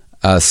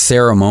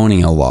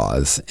ceremonial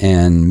laws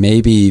and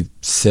maybe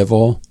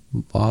civil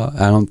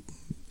law.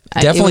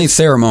 Definitely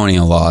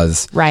ceremonial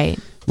laws, right?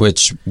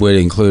 Which would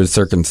include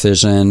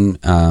circumcision,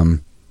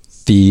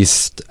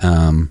 feast,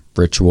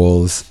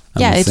 rituals.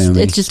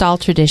 It's just all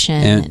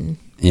tradition,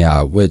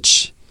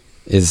 which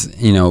is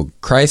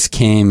Christ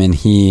came and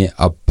he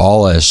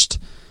abolished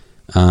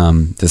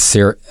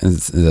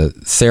the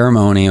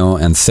ceremonial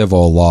and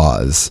civil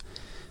laws.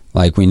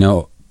 Like, we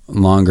no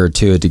longer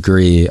to a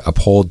degree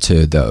uphold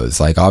to those.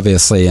 Like,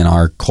 obviously in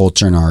our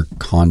culture, in our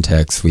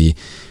context,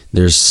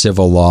 there's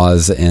civil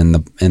laws in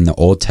the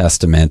Old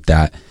Testament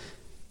that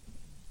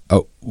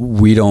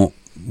we don't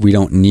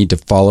need to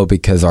follow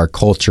because our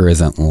culture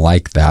isn't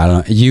like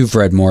that. You've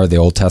read more of the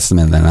Old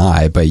Testament than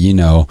I, but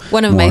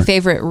one of my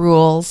favorite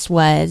rules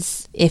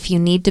was, if you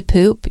need to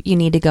poop, you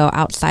need to go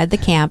outside the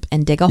camp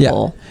and dig a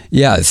hole.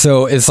 Yeah,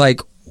 so it's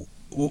like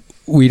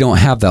we don't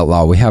have that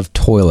law. We have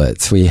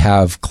toilets. We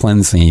have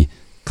cleanliness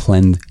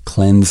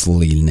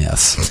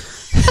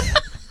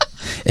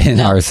in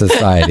our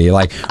society.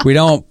 Like, we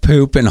don't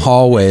poop in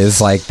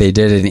hallways like they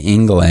did in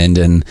England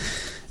and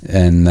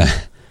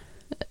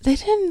they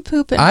didn't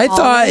poop in hallways. I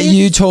thought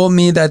you told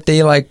me that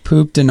they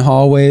pooped in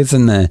hallways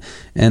and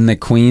the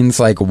queens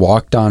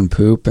walked on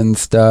poop and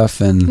stuff.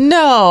 And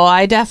no,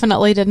 I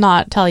definitely did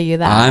not tell you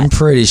that. I'm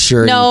pretty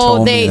sure you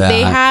told me that.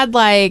 They had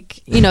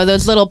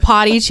those little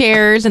potty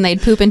chairs, and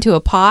they'd poop into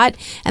a pot,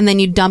 and then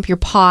you'd dump your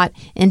pot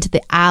into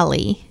the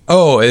alley.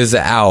 Oh, it was the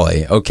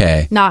alley.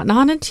 Okay. Not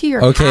into your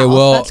house.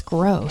 Well, that's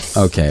gross.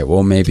 Okay,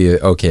 well, maybe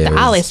the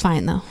alley's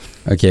fine though.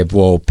 Okay,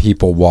 well,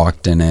 people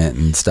walked in it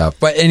and stuff.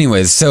 But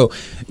anyways, so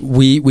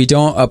we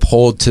don't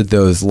uphold to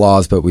those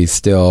laws, but we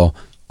still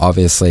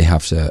obviously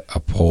have to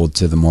uphold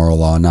to the moral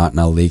law, not in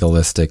a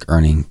legalistic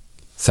earning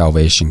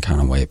salvation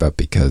kind of way, but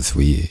because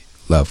we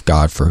love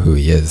God for who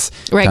he is.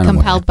 Right,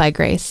 compelled by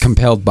grace.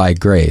 Compelled by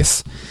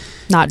grace.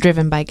 Not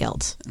driven by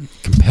guilt.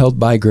 Compelled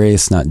by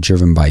grace, not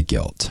driven by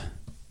guilt.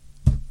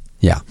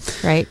 Yeah.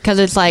 Right, because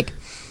it's like,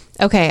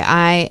 okay,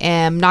 I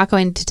am not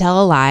going to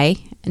tell a lie.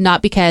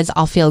 Not because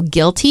I'll feel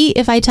guilty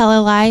if I tell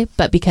a lie,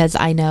 but because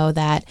I know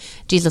that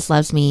Jesus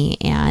loves me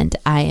and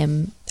I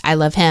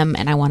love him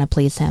and I want to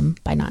please him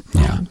by not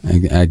lying.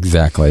 Yeah,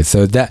 exactly.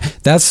 So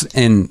that's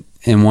in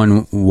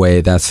one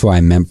way, that's what I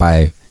meant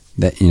by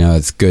that.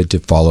 It's good to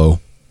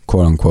follow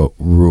quote unquote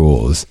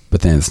rules,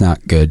 but then it's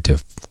not good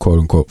to quote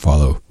unquote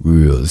follow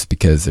rules,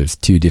 because there's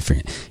two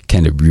different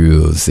kind of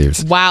rules.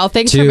 There's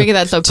thanks for making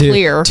that so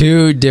clear.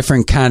 Two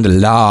different kind of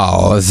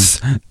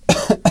laws.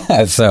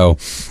 So.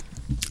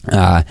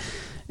 But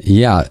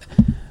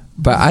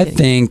I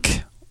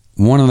think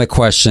one of the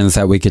questions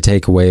that we could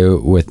take away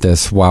with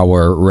this while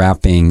we're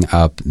wrapping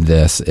up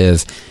this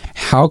is,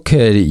 how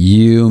could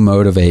you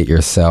motivate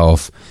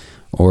yourself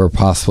or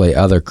possibly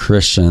other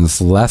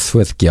Christians less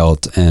with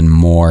guilt and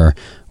more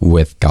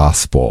with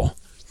gospel?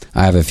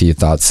 I have a few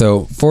thoughts.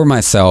 So for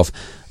myself,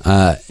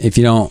 if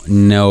you don't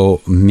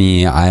know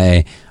me,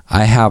 I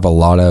have a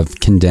lot of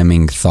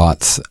condemning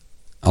thoughts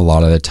a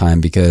lot of the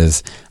time,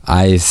 because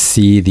I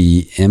see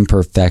the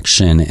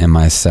imperfection in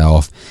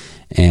myself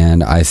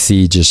and I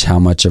see just how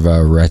much of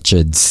a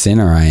wretched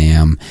sinner I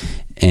am.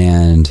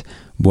 And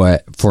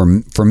what for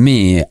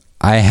me,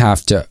 I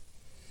have to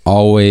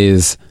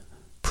always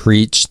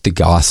preach the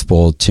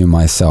gospel to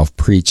myself,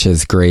 preach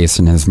his grace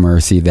and his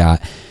mercy,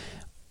 that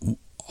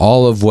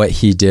all of what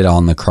he did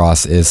on the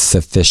cross is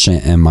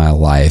sufficient in my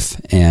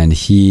life, and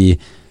he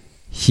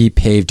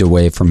paved a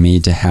way for me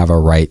to have a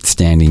right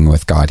standing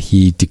with God.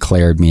 He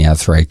declared me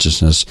as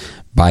righteousness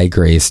by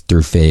grace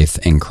through faith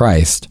in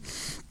Christ.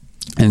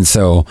 And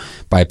so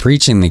by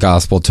preaching the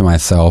gospel to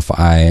myself,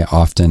 I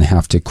often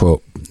have to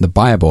quote the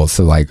Bible.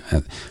 So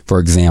for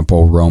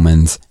example,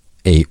 Romans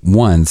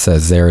 8:1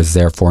 says, "There is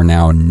therefore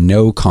now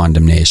no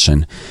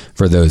condemnation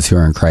for those who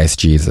are in Christ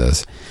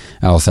Jesus."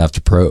 I also have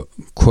to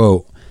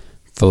quote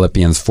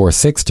Philippians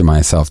 4:6 to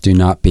myself, "Do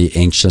not be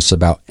anxious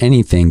about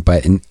anything,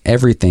 but in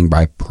everything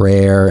by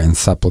prayer and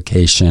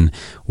supplication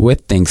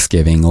with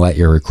thanksgiving, let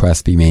your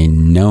requests be made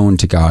known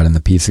to God, and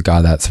the peace of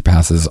God that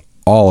surpasses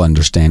all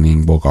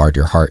understanding will guard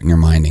your heart and your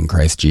mind in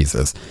Christ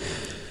Jesus."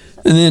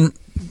 And then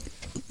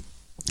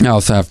I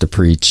also have to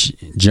preach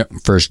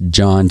 1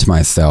 John to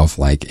myself,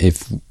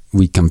 if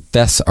we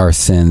confess our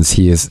sins,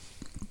 he is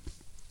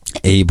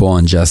able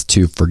and just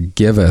to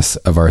forgive us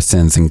of our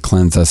sins and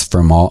cleanse us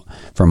from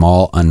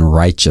all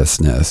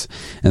unrighteousness.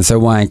 And so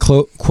when I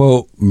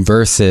quote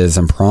verses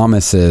and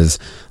promises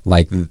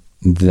like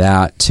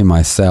that to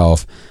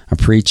myself, I'm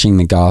preaching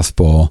the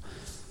gospel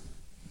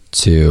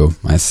to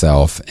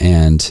myself.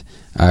 And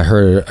I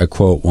heard a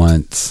quote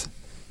once,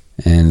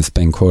 and it's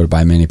been quoted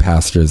by many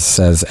pastors,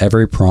 says,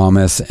 every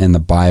promise in the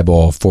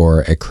Bible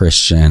for a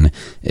Christian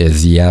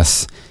is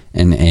yes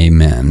and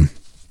amen.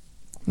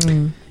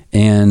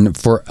 And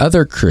for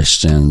other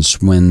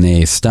Christians, when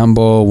they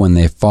stumble, when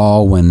they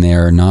fall, when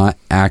they're not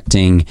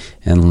acting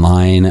in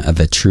line of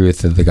the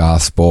truth of the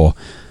gospel,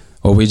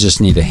 well, we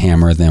just need to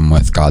hammer them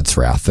with God's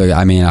wrath.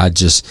 I mean,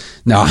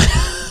 no.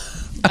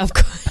 Of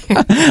course.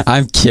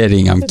 I'm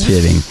kidding.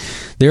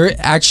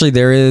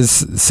 There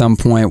is some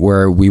point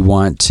where we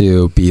want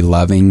to be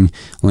lovingly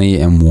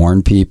and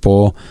warn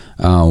people,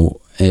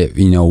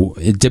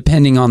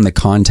 depending on the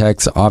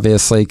context,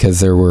 obviously, because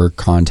there were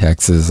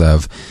contexts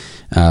of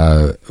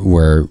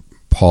where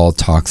Paul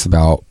talks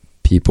about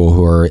people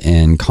who are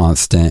in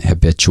constant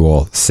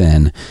habitual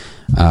sin.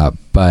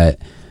 But,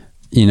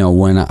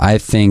 when I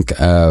think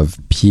of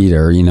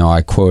Peter,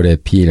 I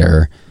quoted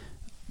Peter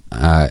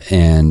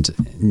and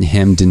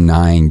him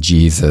denying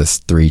Jesus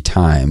 3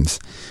 times.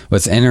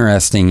 What's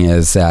interesting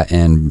is that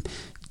in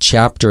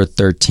chapter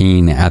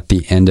 13, at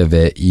the end of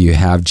it, you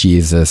have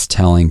Jesus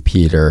telling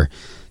Peter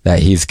that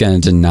he's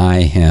going to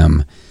deny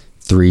him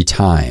 3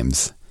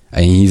 times.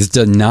 And he's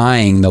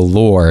denying the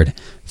Lord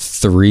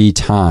 3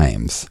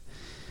 times.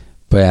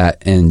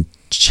 But in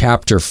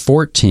chapter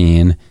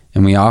 14,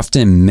 and we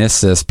often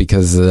miss this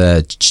because of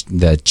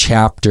the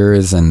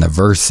chapters and the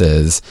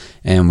verses,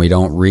 and we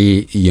don't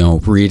read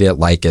it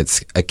like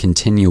it's a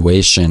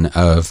continuation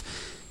of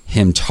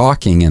him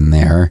talking in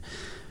there.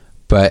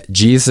 But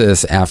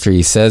Jesus, after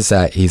he says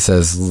that, he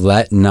says,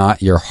 let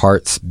not your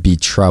hearts be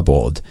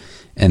troubled.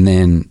 And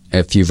then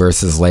a few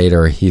verses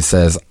later, he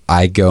says,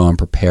 I go and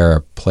prepare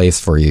a place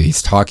for you.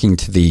 He's talking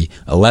to the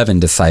 11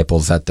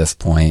 disciples at this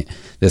point.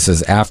 This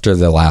is after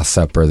the Last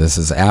Supper. This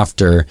is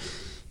after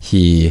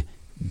he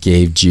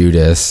gave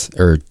Judas,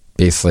 or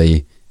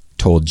basically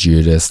told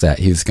Judas that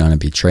he was going to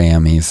betray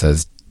him. He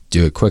says,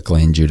 do it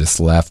quickly. And Judas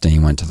left, and he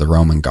went to the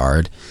Roman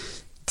guard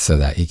so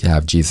that he could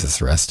have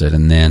Jesus arrested.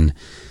 And then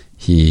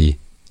he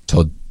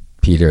told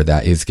Peter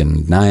that he was going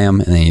to deny him.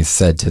 And then he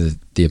said to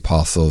the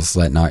apostles,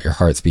 let not your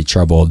hearts be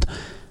troubled.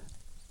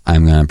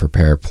 I'm going to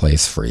prepare a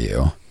place for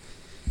you.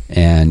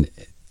 And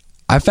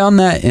I found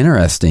that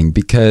interesting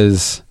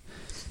because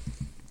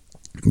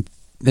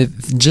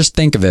just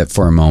think of it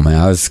for a moment.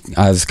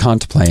 I was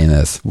contemplating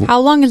this. How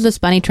long is this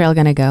bunny trail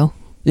going to go?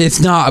 It's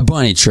not a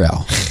bunny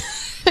trail.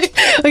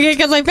 Okay,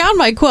 because I found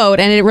my quote,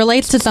 and it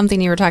relates to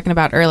something you were talking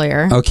about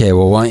earlier. Okay,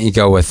 well, why don't you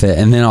go with it,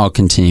 and then I'll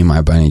continue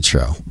my bunny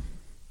trail.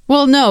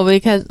 Well, no,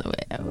 because,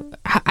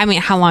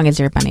 how long is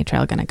your bunny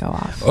trail going to go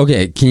off?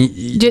 Okay,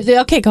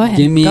 okay, go ahead.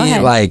 Give me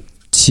like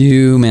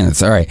 2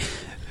 minutes. All right.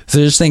 So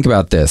just think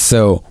about this.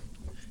 So,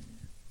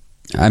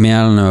 I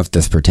don't know if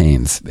this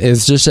pertains.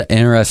 It's just an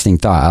interesting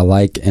thought. I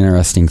like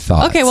interesting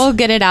thoughts. Okay, we'll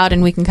get it out,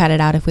 and we can cut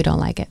it out if we don't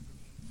like it.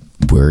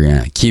 We're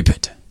going to keep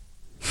it.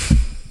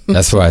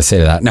 That's what I say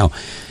to that. No.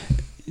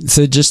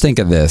 So just think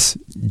of this.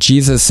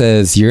 Jesus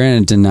says, you're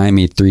going to deny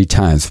me 3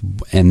 times.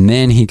 And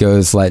then he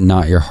goes, let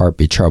not your heart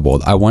be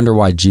troubled. I wonder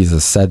why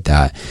Jesus said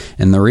that.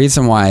 And the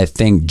reason why I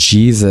think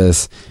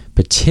Jesus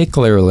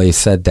particularly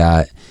said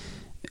that,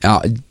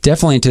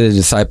 definitely to the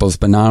disciples,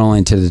 but not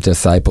only to the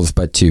disciples,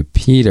 but to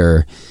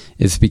Peter,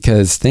 is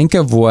because think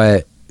of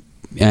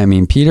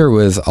Peter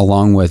was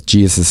along with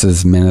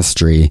Jesus's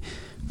ministry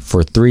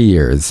for 3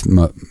 years,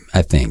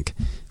 I think,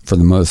 for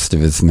the most of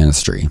his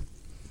ministry.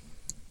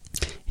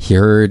 He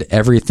heard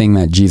everything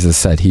that Jesus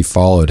said. He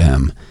followed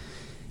him.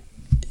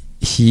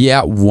 He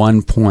at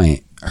one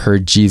point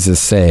heard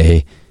Jesus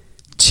say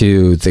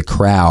to the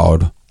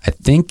crowd, I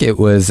think it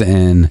was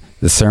in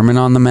the Sermon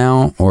on the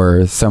Mount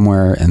or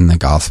somewhere in the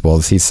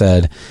Gospels, he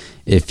said,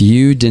 if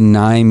you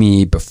deny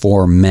me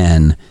before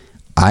men,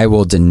 I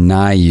will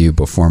deny you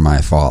before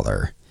my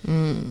Father.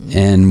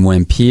 And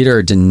when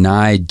Peter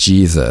denied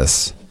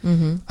Jesus,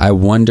 I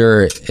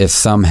wonder if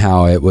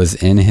somehow it was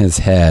in his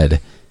head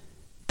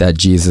that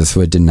Jesus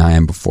would deny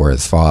him before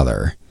his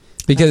Father.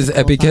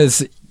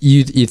 Because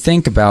you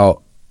think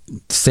about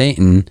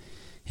Satan,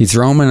 he's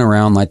roaming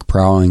around like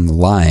prowling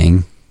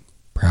lion,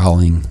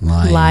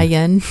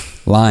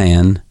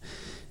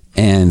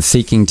 and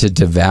seeking to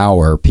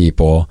devour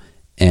people.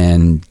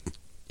 And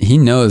he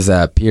knows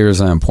that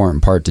Peter's an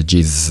important part to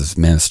Jesus'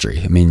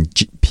 ministry.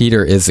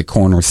 Peter is the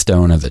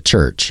cornerstone of the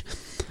church,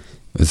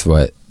 is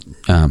what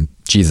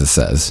Jesus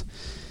says.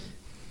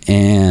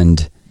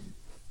 And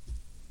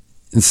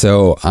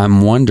so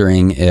I'm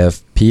wondering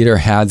if Peter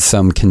had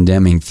some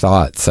condemning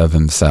thoughts of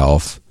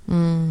himself,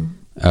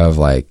 of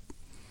like,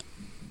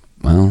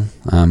 well,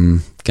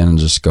 I'm going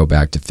to just go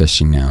back to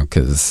fishing now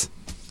because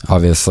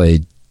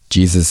obviously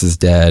Jesus is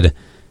dead.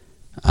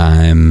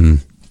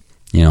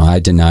 I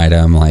denied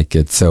him, like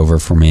it's over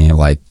for me,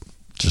 like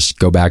just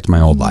go back to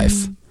my old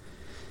life.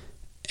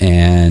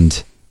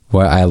 And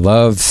what I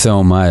love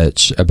so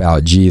much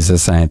about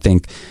Jesus, and I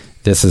think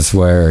this is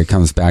where it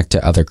comes back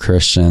to other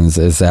Christians,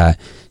 is that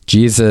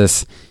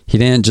Jesus, he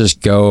didn't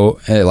just go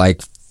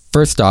like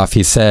first off,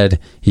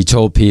 he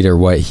told Peter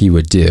what he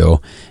would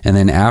do. And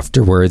then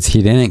afterwards,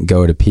 he didn't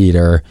go to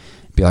Peter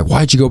and be like,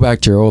 why'd you go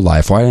back to your old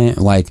life? Why didn't,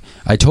 like,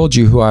 I told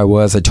you who I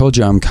was. I told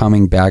you I'm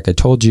coming back. I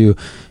told you,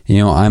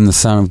 I'm the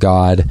Son of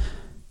God.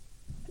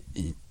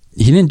 He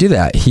didn't do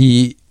that.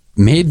 He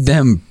made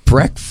them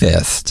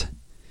breakfast.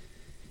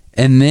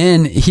 And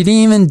then he didn't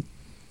even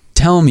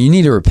tell him, you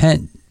need to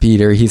repent,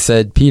 Peter. He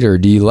said, Peter,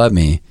 do you love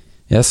me?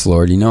 Yes,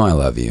 Lord, you know I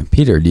love you.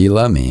 Peter, do you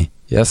love me?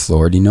 Yes,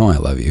 Lord, you know I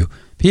love you.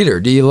 Peter,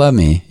 do you love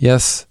me?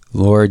 Yes,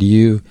 Lord,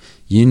 you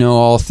know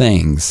all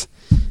things.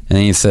 And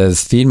he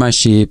says, feed my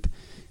sheep,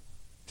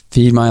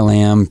 feed my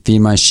lamb, feed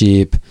my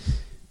sheep,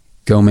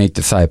 go make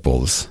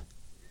disciples.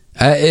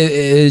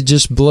 It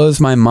just blows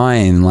my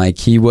mind. Like,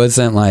 he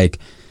wasn't like,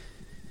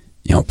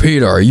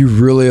 Peter, are you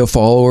really a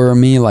follower of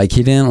me? Like,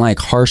 he didn't like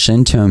harsh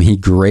into him. He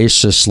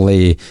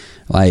graciously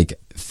like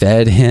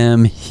fed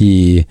him.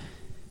 Jesus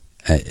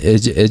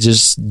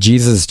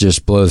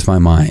just blows my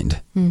mind.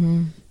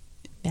 Mm-hmm.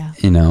 Yeah.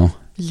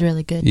 It's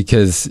really good.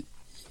 Because,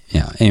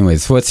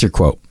 anyways, what's your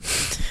quote?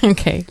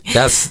 Okay.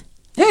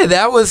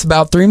 That was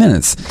about 3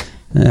 minutes.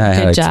 I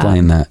had to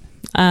explain that.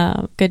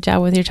 Good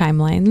job with your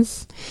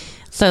timelines.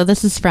 So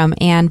this is from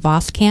Anne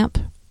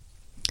Voskamp.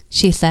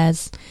 She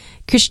says,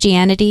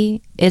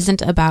 Christianity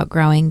isn't about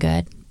growing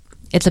good.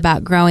 It's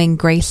about growing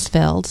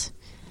grace-filled.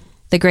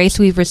 The grace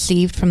we've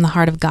received from the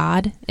heart of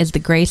God is the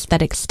grace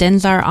that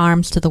extends our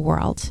arms to the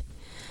world.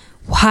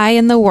 Why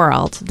in the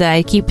world did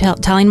I keep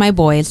telling my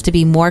boys to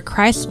be more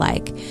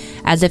Christ-like,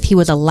 as if he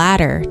was a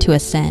ladder to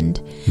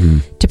ascend,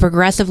 to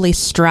progressively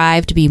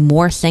strive to be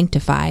more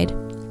sanctified,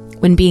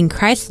 when being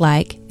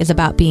Christ-like is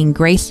about being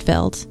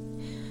grace-filled,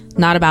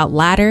 not about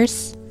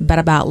ladders, but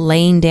about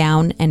laying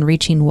down and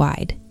reaching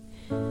wide.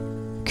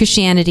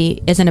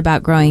 Christianity isn't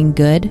about growing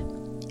good,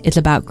 it's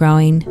about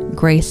growing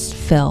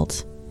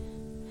grace-filled.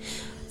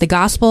 The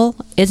gospel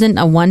isn't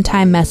a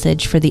one-time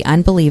message for the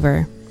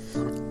unbeliever,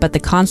 but the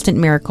constant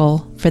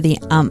miracle for the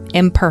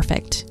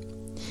imperfect.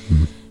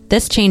 Mm-hmm.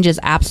 This changes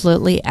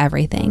absolutely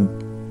everything.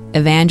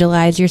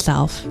 Evangelize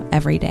yourself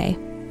every day.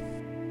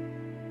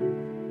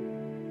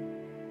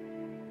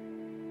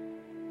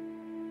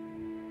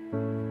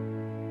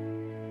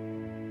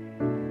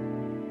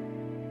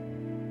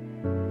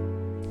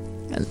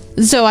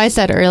 So I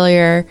said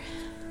earlier,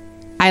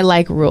 I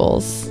like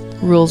rules.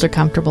 Rules are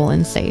comfortable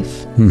and safe.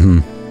 Mm-hmm.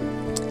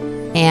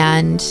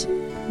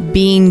 And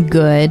being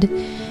good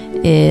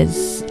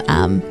is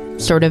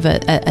sort of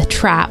a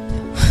trap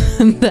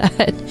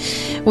that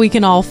we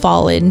can all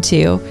fall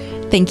into,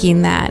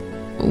 thinking that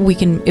we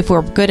can, if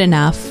we're good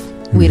enough,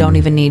 we don't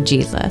even need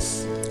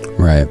Jesus.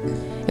 Right.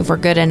 If we're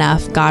good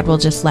enough, God will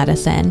just let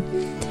us in.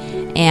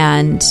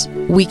 And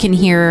we can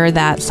hear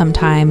that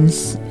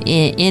sometimes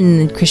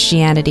in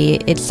Christianity,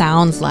 it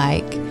sounds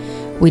like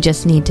we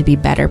just need to be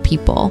better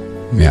people.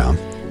 Yeah.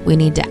 We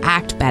need to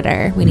act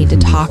better. We need to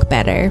talk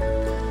better.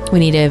 We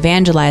need to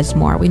evangelize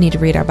more. We need to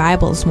read our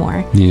Bibles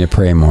more. You need to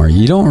pray more.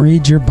 You don't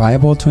read your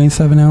Bible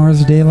 27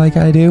 hours a day like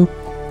I do?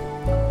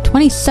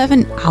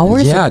 27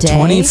 hours a day? Yeah,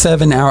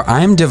 27 hours.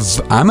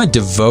 I'm a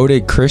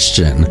devoted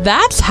Christian.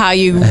 That's how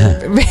you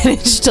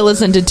managed to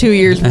listen to 2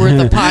 years worth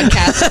of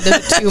podcasts in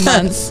 2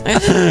 months.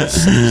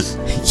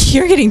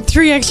 You're getting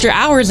 3 extra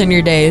hours in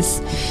your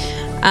days.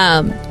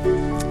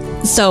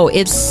 So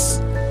it's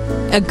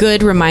a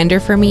good reminder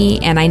for me,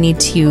 and I need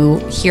to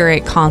hear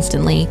it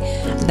constantly,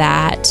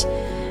 that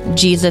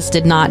Jesus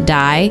did not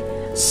die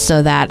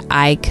so that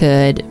I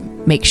could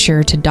make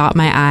sure to dot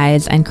my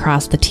I's and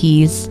cross the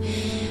T's.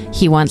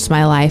 He wants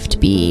my life to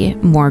be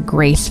more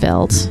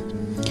grace-filled.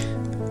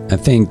 I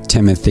think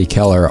Timothy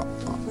Keller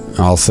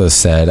also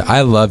said,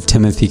 I love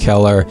Timothy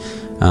Keller.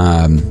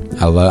 I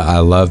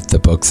love the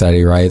books that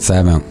he writes. I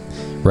haven't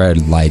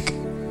read like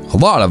a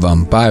lot of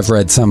them, but I've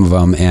read some of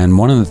them. And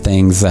one of the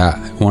things that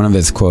one of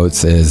his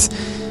quotes is,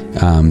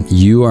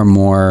 you are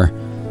more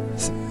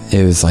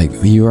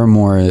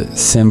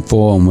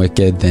sinful and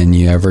wicked than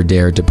you ever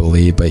dared to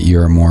believe, but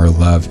you are more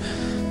loved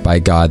by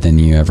God than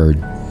you ever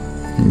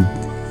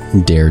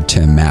dared to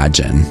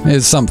imagine.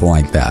 It's something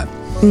like that.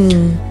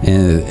 And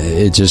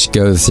it just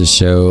goes to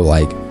show,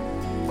 like,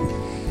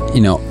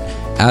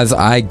 as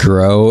I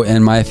grow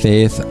in my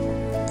faith,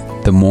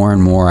 the more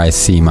and more I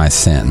see my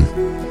sin.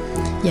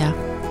 Yeah.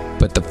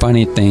 But the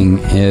funny thing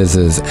is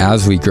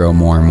as we grow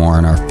more and more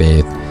in our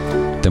faith,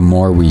 the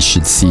more we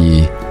should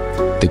see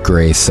the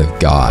grace of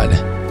God.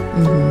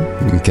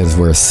 Because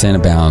where sin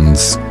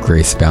abounds,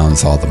 grace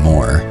abounds all the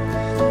more.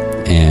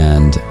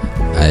 And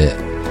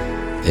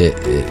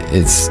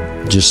it's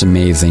just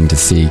amazing to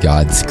see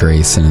God's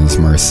grace and His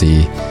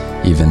mercy,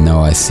 even though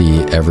I see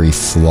every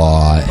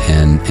flaw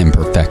and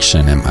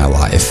imperfection in my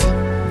life.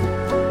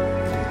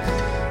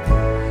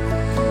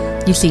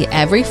 You see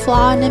every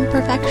flaw and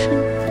imperfection?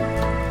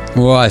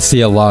 Well, I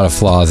see a lot of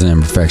flaws and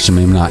imperfection.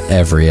 Maybe not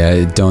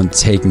every. Don't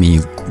take me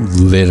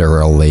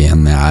literally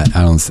in that.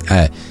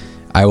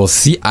 I will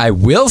see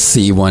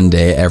one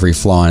day every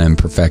flaw and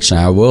imperfection.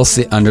 I will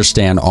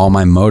understand all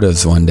my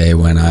motives one day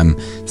when I'm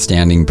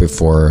standing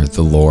before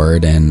the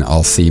Lord, and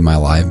I'll see my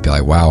life and be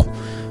like, wow,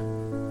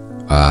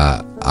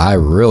 I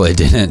really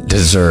didn't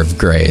deserve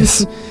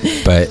grace,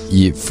 but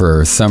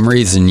for some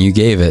reason you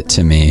gave it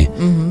to me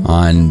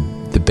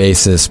on the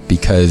basis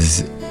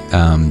because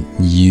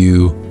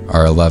you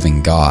are a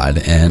loving God,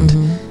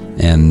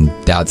 and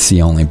that's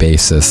the only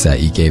basis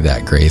that you gave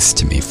that grace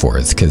to me for,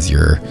 is because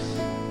you're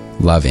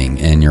loving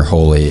and you're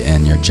holy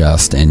and you're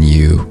just, and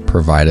you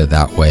provided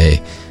that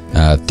way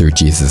through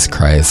Jesus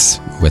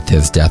Christ with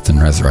his death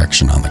and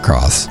resurrection on the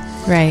cross.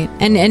 Right.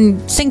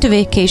 And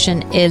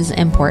sanctification is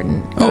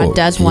important. God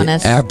does want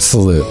us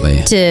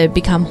absolutely to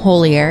become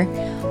holier.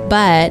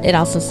 But it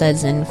also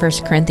says in 1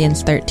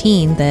 Corinthians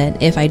 13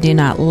 that if I do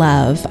not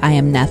love, I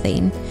am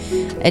nothing.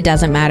 It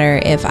doesn't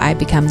matter if I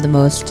become the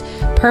most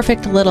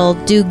perfect little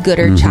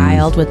do-gooder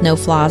child with no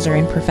flaws or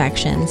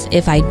imperfections.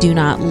 If I do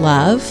not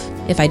love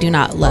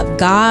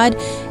God,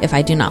 if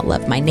I do not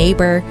love my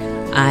neighbor,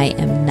 I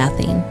am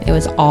nothing. It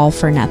was all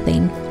for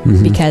nothing,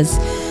 because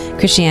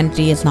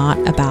Christianity is not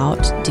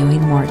about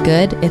doing more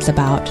good. It's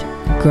about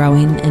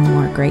growing in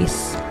more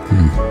grace.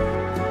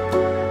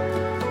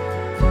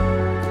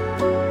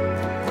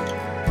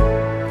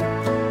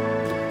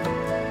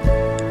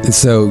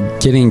 So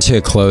getting to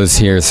a close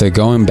here, so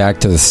going back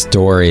to the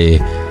story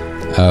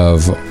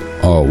of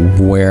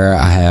where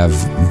I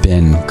have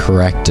been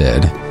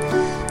corrected,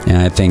 and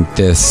I think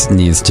this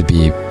needs to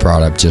be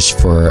brought up just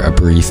for a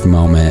brief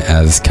moment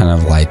as kind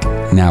of like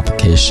an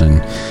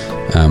application,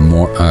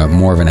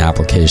 more of an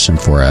application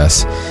for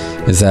us,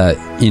 is that,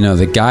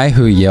 the guy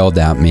who yelled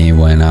at me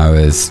when I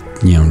was,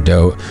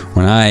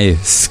 when I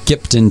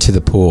skipped into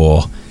the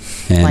pool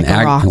and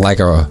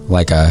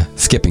like a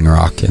skipping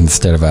rock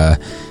instead of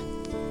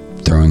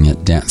throwing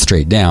it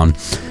straight down,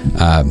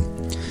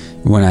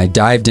 when I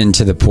dived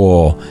into the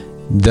pool,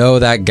 though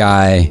that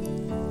guy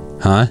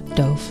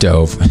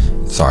dove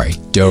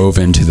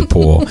into the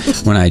pool.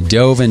 When I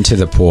dove into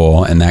the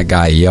pool and that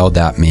guy yelled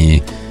at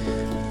me,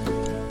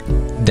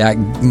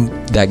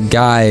 that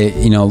guy,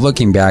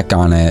 looking back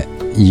on it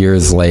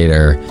years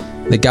later,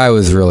 the guy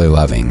was really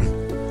loving,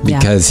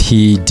 because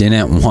he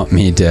didn't want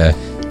me to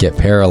get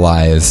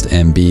paralyzed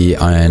and be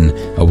on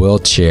a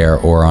wheelchair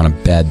or on a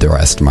bed the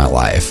rest of my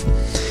life.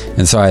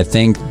 And so I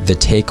think the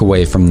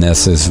takeaway from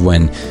this is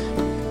when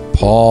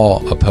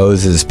Paul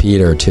opposes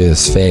Peter to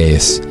his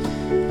face,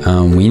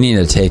 we need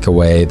to take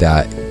away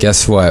that,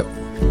 guess what?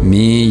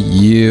 Me,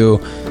 you,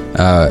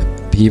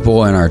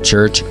 people in our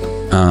church,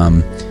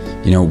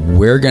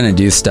 we're going to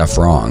do stuff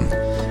wrong.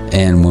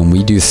 And when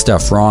we do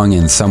stuff wrong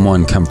and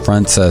someone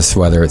confronts us,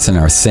 whether it's in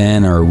our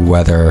sin or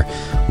whatever,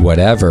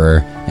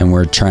 and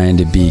we're trying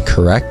to be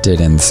corrected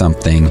in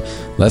something,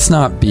 let's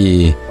not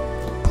be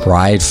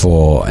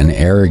prideful and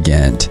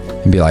arrogant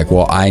and be like,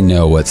 well, I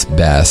know what's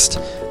best.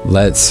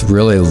 Let's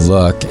really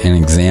look and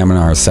examine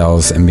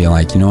ourselves and be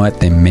like, you know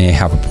what? They may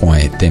have a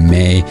point.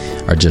 They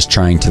are just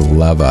trying to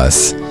love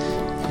us.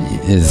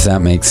 Does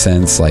that make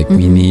sense? Like,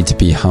 we need to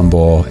be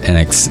humble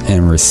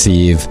and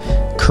receive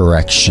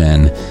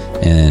correction,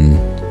 and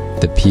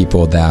the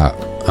people that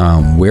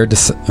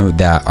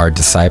that are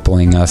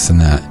discipling us,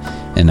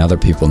 and other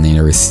people need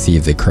to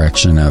receive the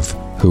correction of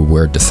who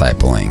we're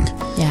discipling.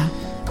 Yeah.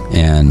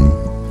 And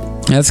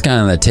that's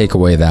kind of the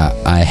takeaway that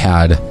I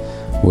had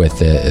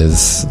with it,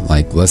 is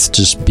like, let's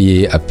just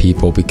be a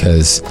people,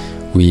 because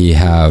we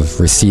have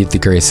received the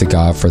grace of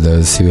God for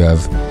those who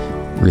have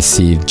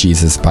received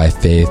Jesus by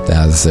faith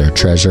as their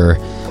treasure,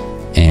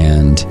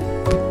 and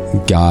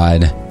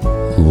God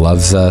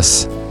loves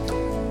us,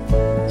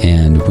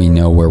 and we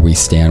know where we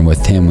stand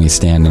with him. We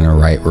stand in a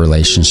right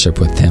relationship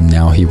with him.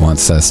 Now he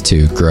wants us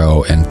to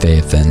grow in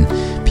faith, and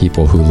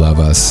people who love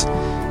us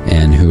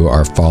and who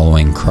are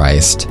following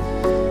Christ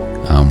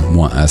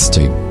want us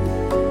to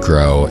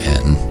grow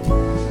and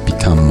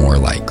become more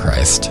like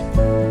Christ.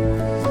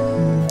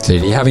 So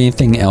do you have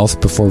anything else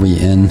before we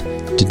end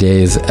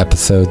today's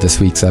episode, this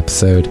week's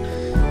episode?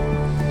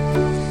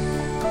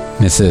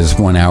 Mrs.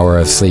 1 hour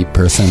of sleep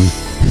person.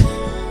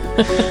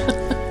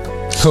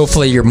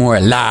 Hopefully you're more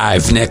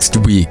alive next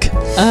week.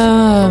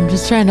 I'm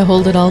just trying to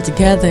hold it all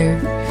together.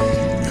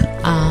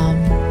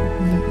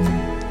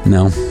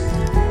 No?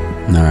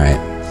 All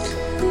right.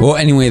 Well,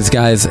 anyways,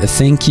 guys,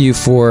 thank you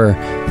for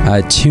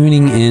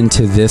tuning in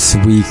to this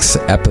week's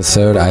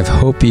episode. I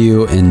hope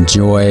you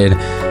enjoyed.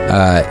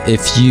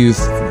 If you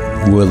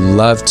would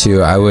love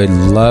to, I would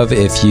love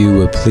if you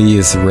would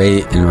please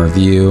rate and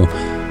review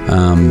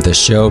the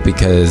show,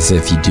 because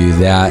if you do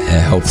that,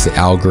 it helps the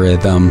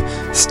algorithm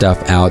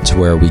stuff out to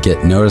where we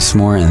get noticed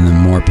more, and the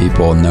more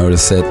people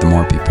notice it, the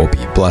more people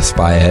be blessed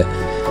by it.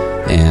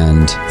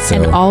 And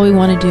all we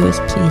want to do is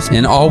please people.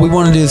 And all we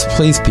want to do is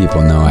please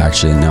people. No,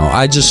 actually, no.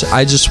 I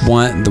just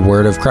want the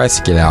word of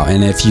Christ to get out.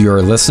 And if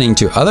you're listening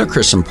to other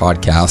Christian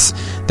podcasts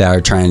that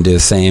are trying to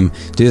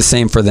do the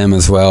same for them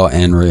as well,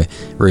 and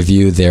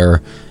review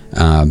their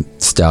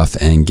stuff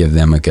and give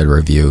them a good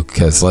review,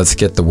 because let's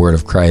get the word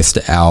of Christ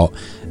out,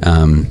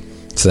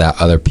 so that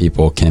other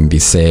people can be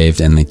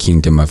saved and the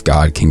kingdom of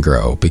God can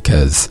grow,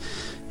 because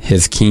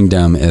his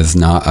kingdom is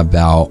not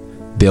about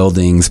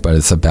buildings, but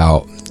it's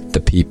about the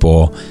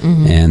people.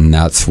 And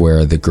that's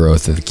where the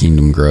growth of the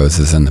kingdom grows,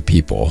 is in the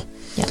people.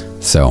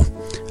 So,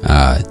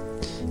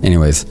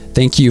 anyways,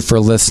 thank you for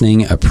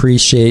listening.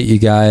 Appreciate you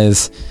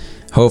guys.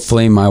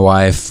 Hopefully my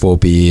wife will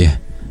be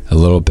a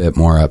little bit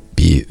more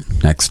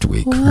upbeat next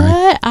week. What?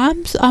 Right?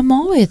 I'm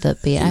always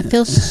upbeat. I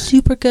feel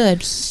super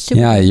good.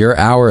 Yeah, your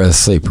hour of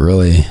sleep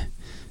really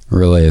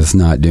is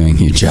not doing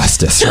you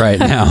justice right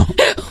now.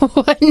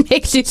 What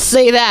makes you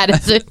say that?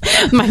 Is it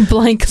my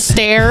blank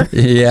stare?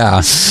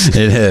 Yeah, it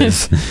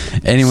is.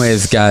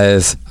 Anyways,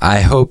 guys,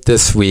 I hope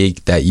this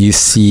week that you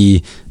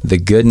see the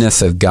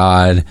goodness of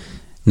God,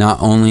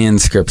 not only in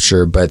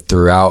Scripture, but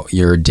throughout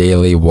your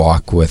daily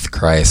walk with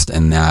Christ,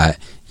 and that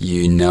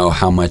you know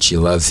how much he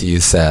loves you,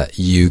 so that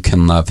you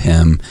can love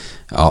him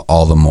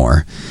all the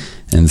more.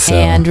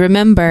 And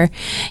remember,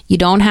 you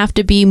don't have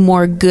to be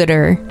more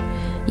gooder.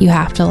 You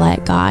have to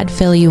let God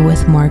fill you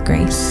with more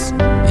grace.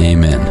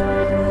 Amen.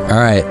 All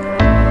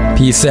right.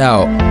 Peace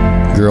out,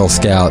 Girl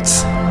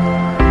Scouts.